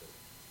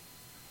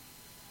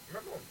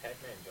 Remember when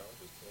Pac-Man Jones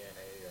was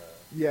TNA?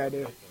 Yeah, I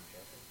do. Tag Team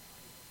champion?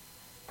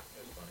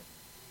 That was funny.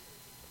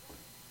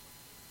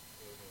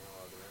 He wasn't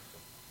allowed to wrestle.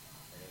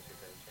 And he took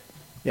that chance.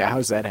 Yeah,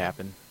 how's that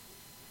happen?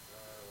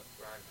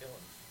 Ron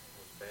Killens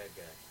was a bad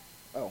guy.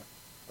 Oh,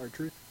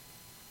 R-Truth.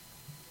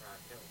 Ron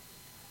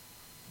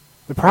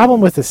Killens. The problem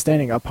with the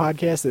Standing Up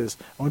podcast is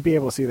I won't be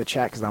able to see the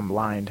chat because I'm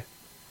blind.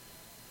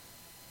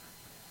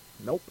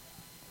 Nope.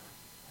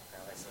 Now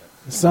I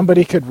can't.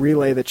 Somebody could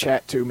relay the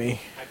chat to me. I can't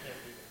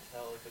even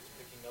tell if it's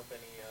picking up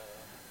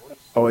any voice.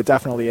 Oh, it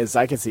definitely is.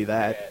 I can see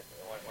that. Yeah,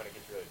 when it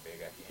gets really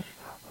big, I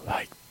can't.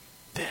 Like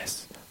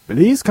this.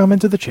 Please come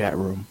into the chat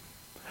room.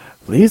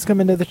 Please come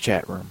into the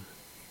chat room.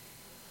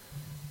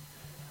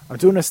 I'm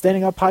doing a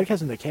Standing Up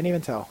podcast and they can't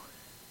even tell.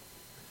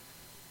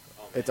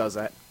 Oh, It does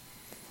that.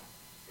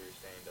 You're a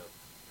stand-up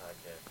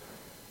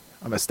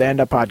podcaster. I'm a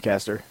stand-up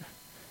podcaster.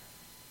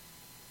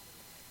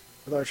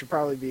 Although I should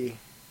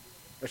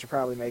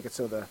probably make it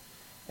so the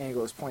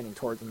angle is pointing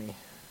towards me.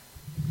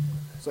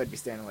 So I'd be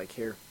standing like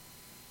here.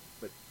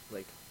 But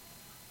like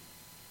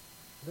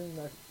I think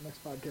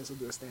next podcast I'll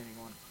do a standing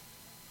one.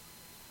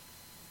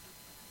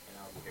 And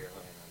I'll be here laying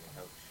on the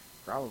couch.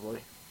 Probably.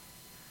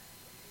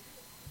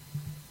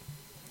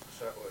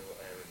 So that was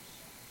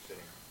Aaron's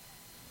sitting.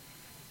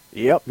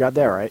 Yep, got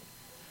that right.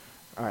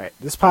 Alright,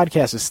 this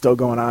podcast is still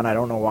going on. I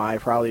don't know why.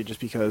 Probably just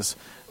because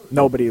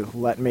nobody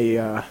let me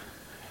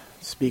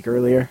speak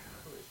earlier.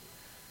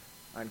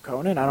 On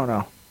Conan? I don't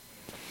know.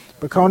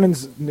 But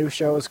Conan's new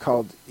show is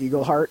called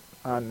Eagle Heart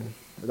on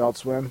Adult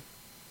Swim.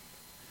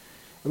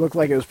 It looked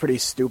like it was pretty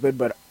stupid,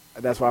 but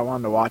that's why I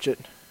wanted to watch it.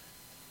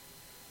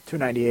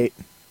 $2.98.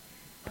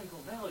 Michael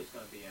Valley's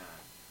going to be on.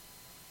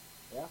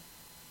 Yeah?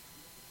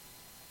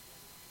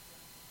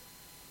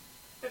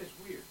 That is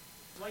weird.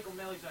 Michael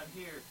Melly's on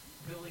here,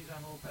 Billy's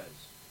on Lopez.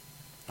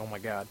 Oh my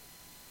god.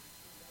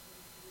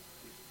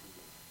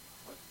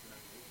 What?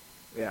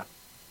 Yeah.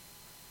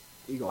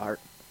 Eagle Heart.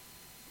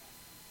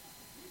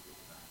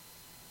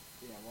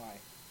 Yeah, why?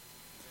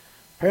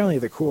 Apparently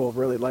the Cool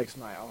really likes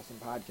my awesome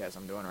podcast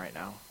I'm doing right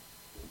now.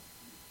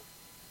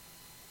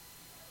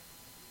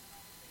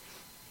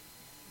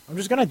 I'm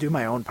just gonna do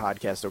my own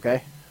podcast,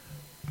 okay?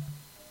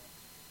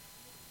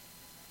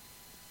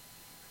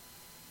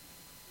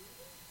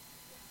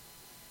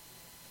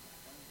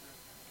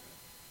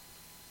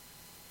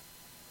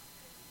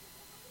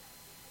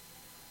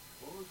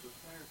 Lois was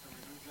fired from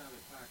her new job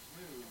at Fox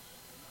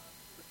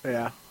News.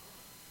 Yeah.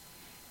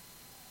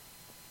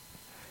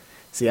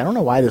 See, I don't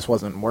know why this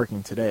wasn't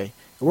working today.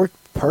 It worked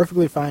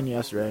perfectly fine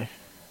yesterday.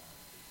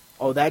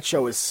 Oh, that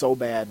show is so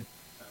bad.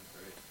 Sounds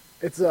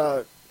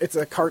great. It's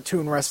a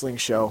cartoon wrestling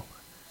show.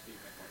 Steve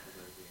McMurphy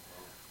better be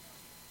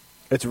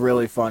involved. It's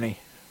really funny.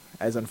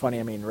 As in funny,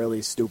 I mean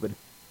really stupid.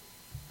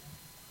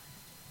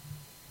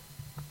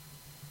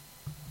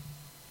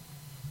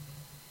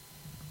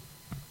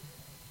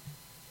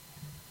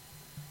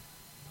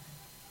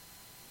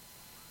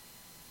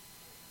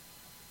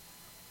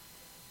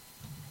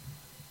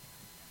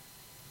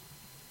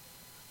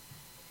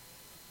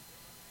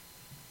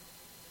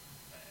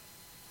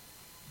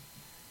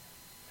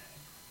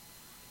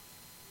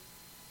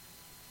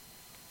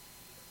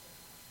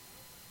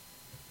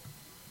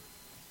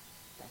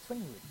 That's when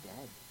you were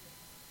dead.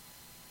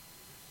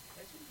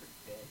 That's when you're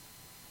dead.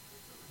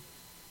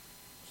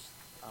 Just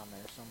on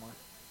there somewhere.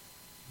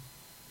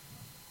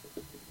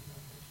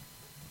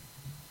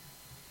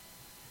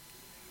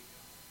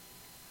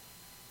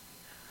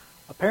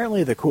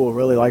 Apparently the Cool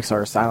really likes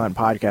our silent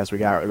podcast we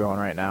got going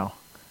right now.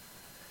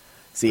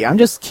 See, I'm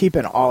just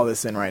keeping all of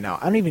this in right now.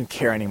 I don't even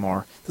care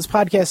anymore. This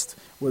podcast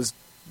was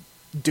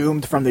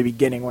doomed from the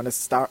beginning when it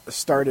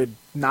started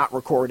not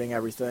recording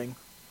everything.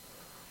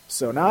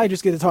 So now I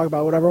just get to talk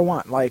about whatever I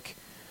want, like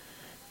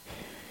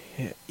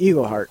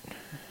Eagle Heart.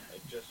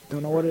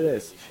 Don't know what it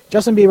is.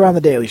 Justin Bieber on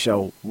The Daily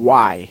Show.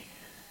 Why?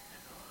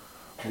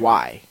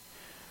 Why?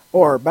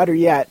 Or, better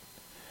yet,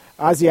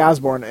 Ozzy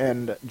Osbourne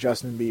and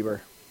Justin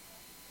Bieber.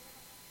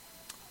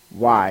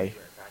 Why?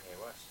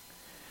 Kanye West.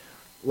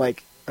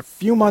 Like, a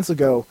few months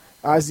ago,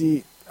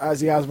 Ozzy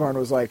Osbourne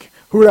was like,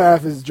 who the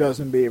F is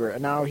Justin Bieber?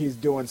 And now he's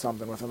doing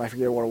something with him. I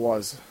forget what it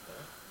was.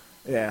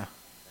 Yeah.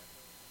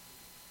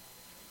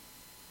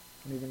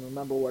 I don't even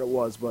remember what it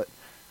was, but,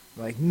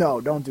 like, no,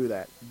 don't do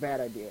that.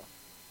 Bad idea.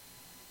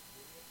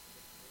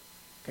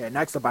 Okay,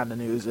 next up on the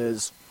news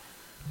is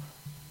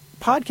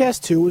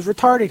Podcast 2 was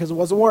retarded because it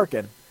wasn't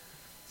working.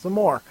 Some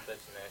more. That's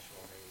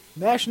national news.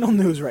 National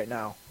news right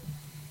now.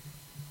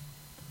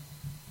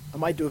 I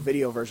might do a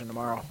video version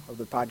tomorrow of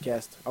the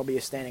podcast. I'll be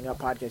a standing up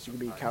podcast. You can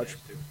be a couch.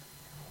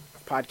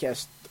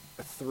 Podcast 2.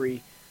 Podcast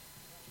 3.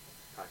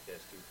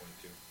 Podcast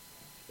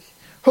 2.2.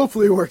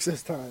 Hopefully it works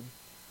this time.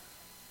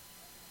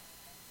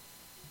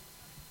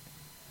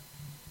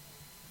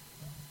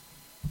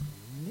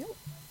 Nope.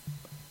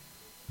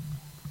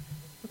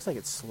 Looks like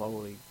it's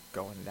slowly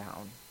going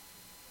down.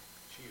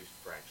 She used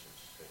fractions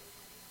too.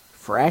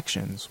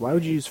 Fractions? Why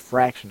would you use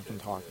fractions when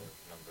The talking?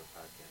 number of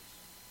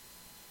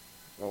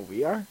podcasts. Well,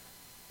 we are?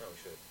 No,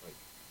 shit. Like,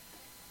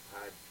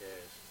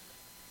 podcast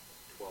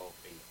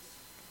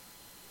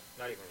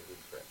Not even a good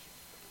stretch.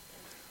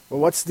 Well,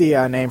 what's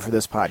the name for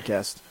this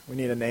podcast? We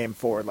need a name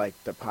for, like,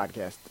 the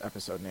podcast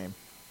episode name.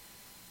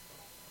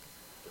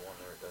 The one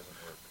where it doesn't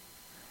work.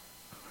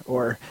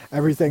 Or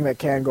everything that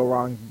can go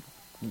wrong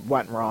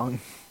went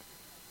wrong.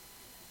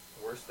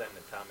 Worse than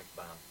atomic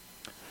bomb.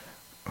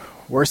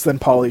 Worse than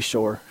Pauly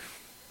Shore.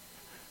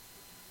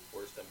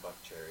 Worse than Buck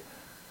Cherry.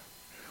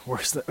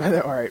 Worse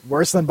than, all right,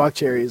 Worse Than Buck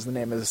Cherry is the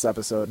name of this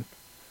episode.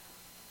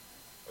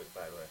 Wait,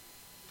 by the way,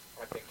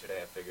 I think today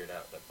I figured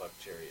out that Buck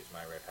Cherry is my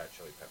Red Hot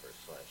Chili Peppers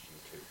 /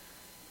 U2.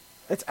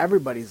 It's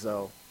everybody's,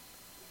 though.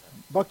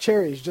 Buck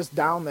Cherry is just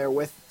down there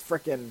with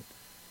frickin'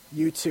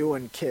 U2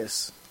 and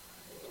Kiss.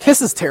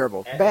 Kiss is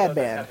terrible. And Bad look,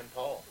 band. Kevin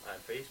Paul on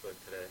Facebook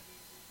today.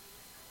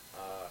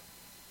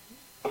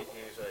 He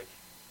was like,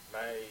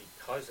 my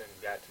cousin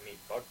got to meet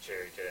Buck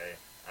Cherry today.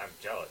 I'm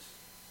jealous.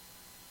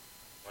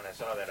 When I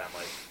saw that, I'm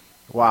like,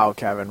 Wow,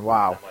 Kevin,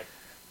 wow. I'm like,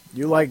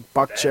 You like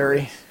Buck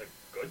Cherry? that's a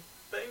good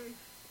thing?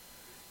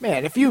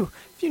 Man, if you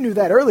knew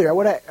that earlier,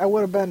 I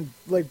would have been,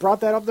 like,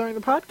 brought that up during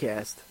the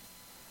podcast.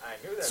 I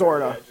knew that.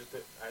 Sorta. Earlier.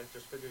 I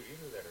just figured you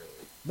knew that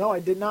earlier. No, I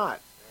did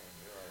not.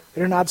 Man, I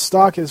did not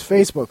stalk his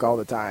Facebook all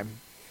the time.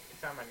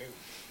 it's on my news.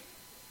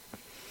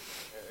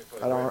 It's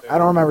like I don't right there. I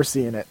don't remember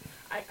seeing it.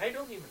 I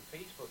don't even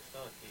Facebook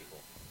stalk people.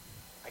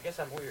 I guess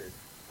I'm weird.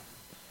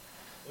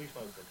 At least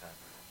most of the time.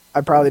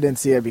 I probably didn't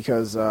see it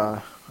because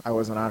I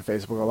wasn't on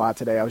Facebook a lot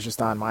today. I was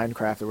just on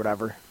Minecraft or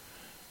whatever.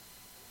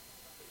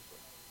 Facebook.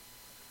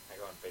 I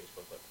go on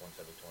Facebook like once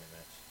every 20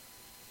 minutes.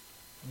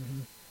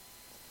 Mm-hmm.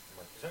 I'm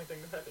like, is there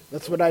anything that happened?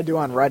 That's what I do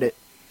on Reddit.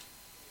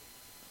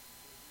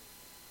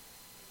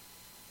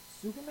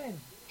 Superman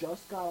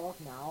just got off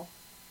now.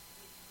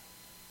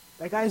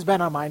 That guy's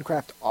been on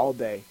Minecraft all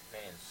day.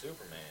 Man,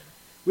 Superman.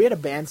 We had to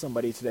ban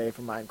somebody today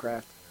from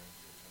Minecraft.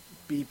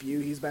 Beep you,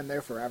 he's been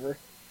there forever.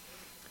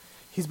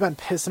 He's been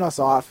pissing us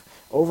off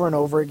over and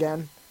over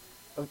again.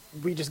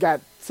 We just got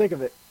sick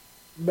of it.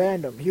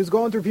 Banned him. He was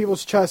going through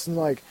people's chests and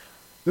like,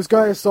 this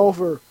guy is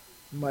sulfur.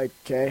 I'm like,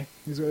 okay.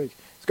 He's like,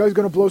 this guy's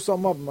gonna blow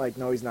something up. I'm like,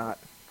 no, he's not.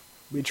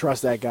 We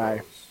trust that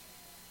guy.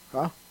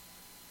 Huh?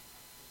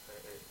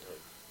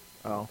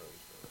 Oh.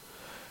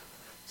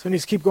 So he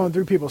needs to keep going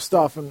through people's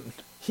stuff, and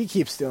he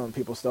keeps stealing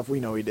people's stuff. We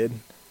know he did.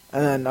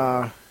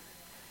 And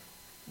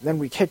then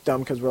we kicked him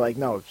because we're like,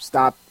 no,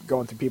 stop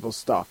going through people's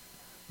stuff.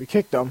 We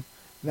kicked him.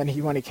 And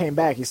then when he came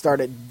back, he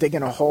started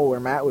digging a hole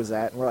where Matt was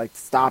at, and we're like,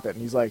 stop it.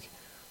 And he's like,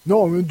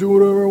 no, I'm gonna do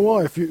whatever I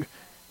want.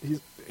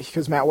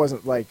 Because Matt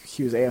wasn't like,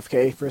 he was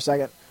AFK for a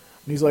second.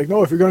 And he's like,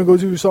 no, if you're gonna go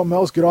do something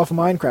else, get off of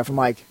Minecraft. I'm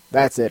like,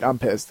 that's it. I'm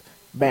pissed.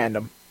 Banned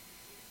him.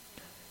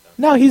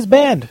 No, he's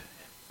banned.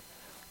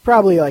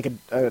 Probably like a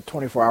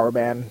 24-hour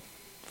ban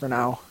for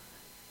now.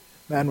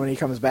 Then when he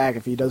comes back,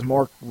 if he does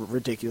more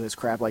ridiculous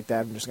crap like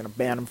that, I'm just going to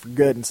ban him for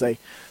good and say,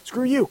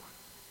 screw you.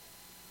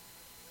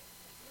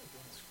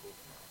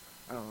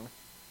 I don't know.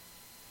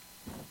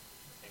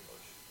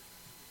 English.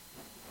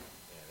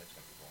 Yeah, that's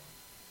gonna be boring.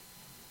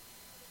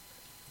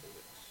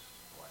 Bullets,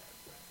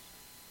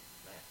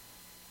 math.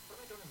 What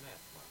am I doing in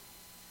math tomorrow?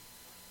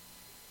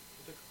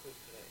 We took a quiz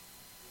today.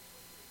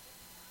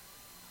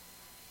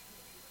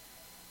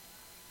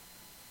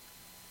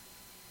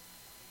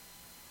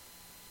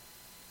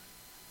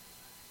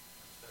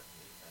 I'm starting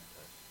the end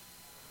test.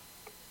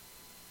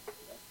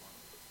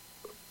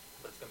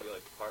 But it's gonna be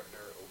like partner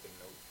open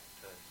note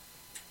test.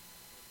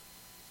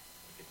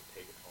 You get to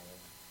take it home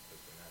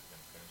because they're not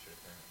going to finish it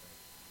apparently.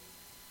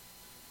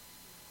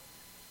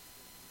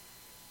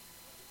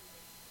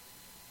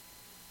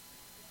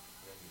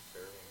 And then you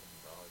serving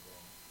and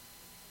volleyball.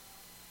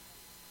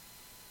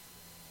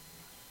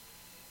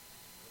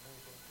 Who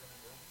knows what's going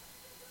to go?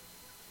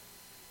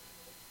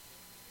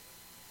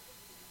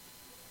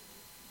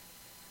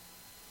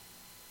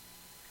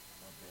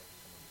 Oh man,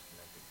 someone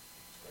disconnected.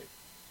 Skype.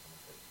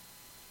 Someone said.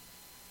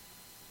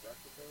 Is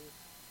Dr. Failure?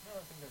 No,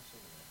 I think that's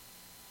Superman.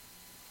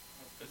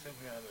 I think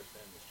we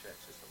understand this chat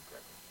system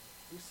correctly.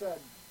 Who said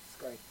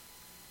Skype?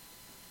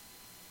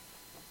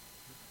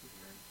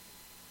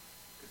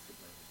 Because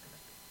Superman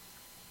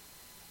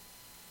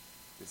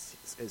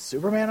disconnected. Is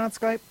Superman on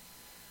Skype?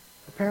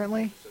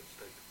 Apparently. He said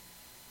Skype.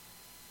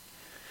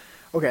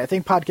 Okay, I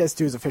think podcast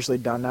 2 is officially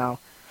done now.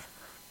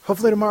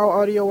 Hopefully tomorrow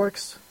audio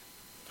works.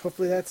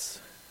 Hopefully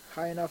that's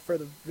high enough for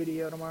the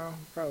video tomorrow.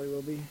 Probably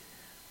will be.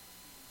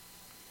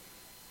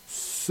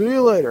 See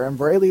you later. And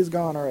Brayley's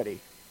gone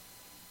already.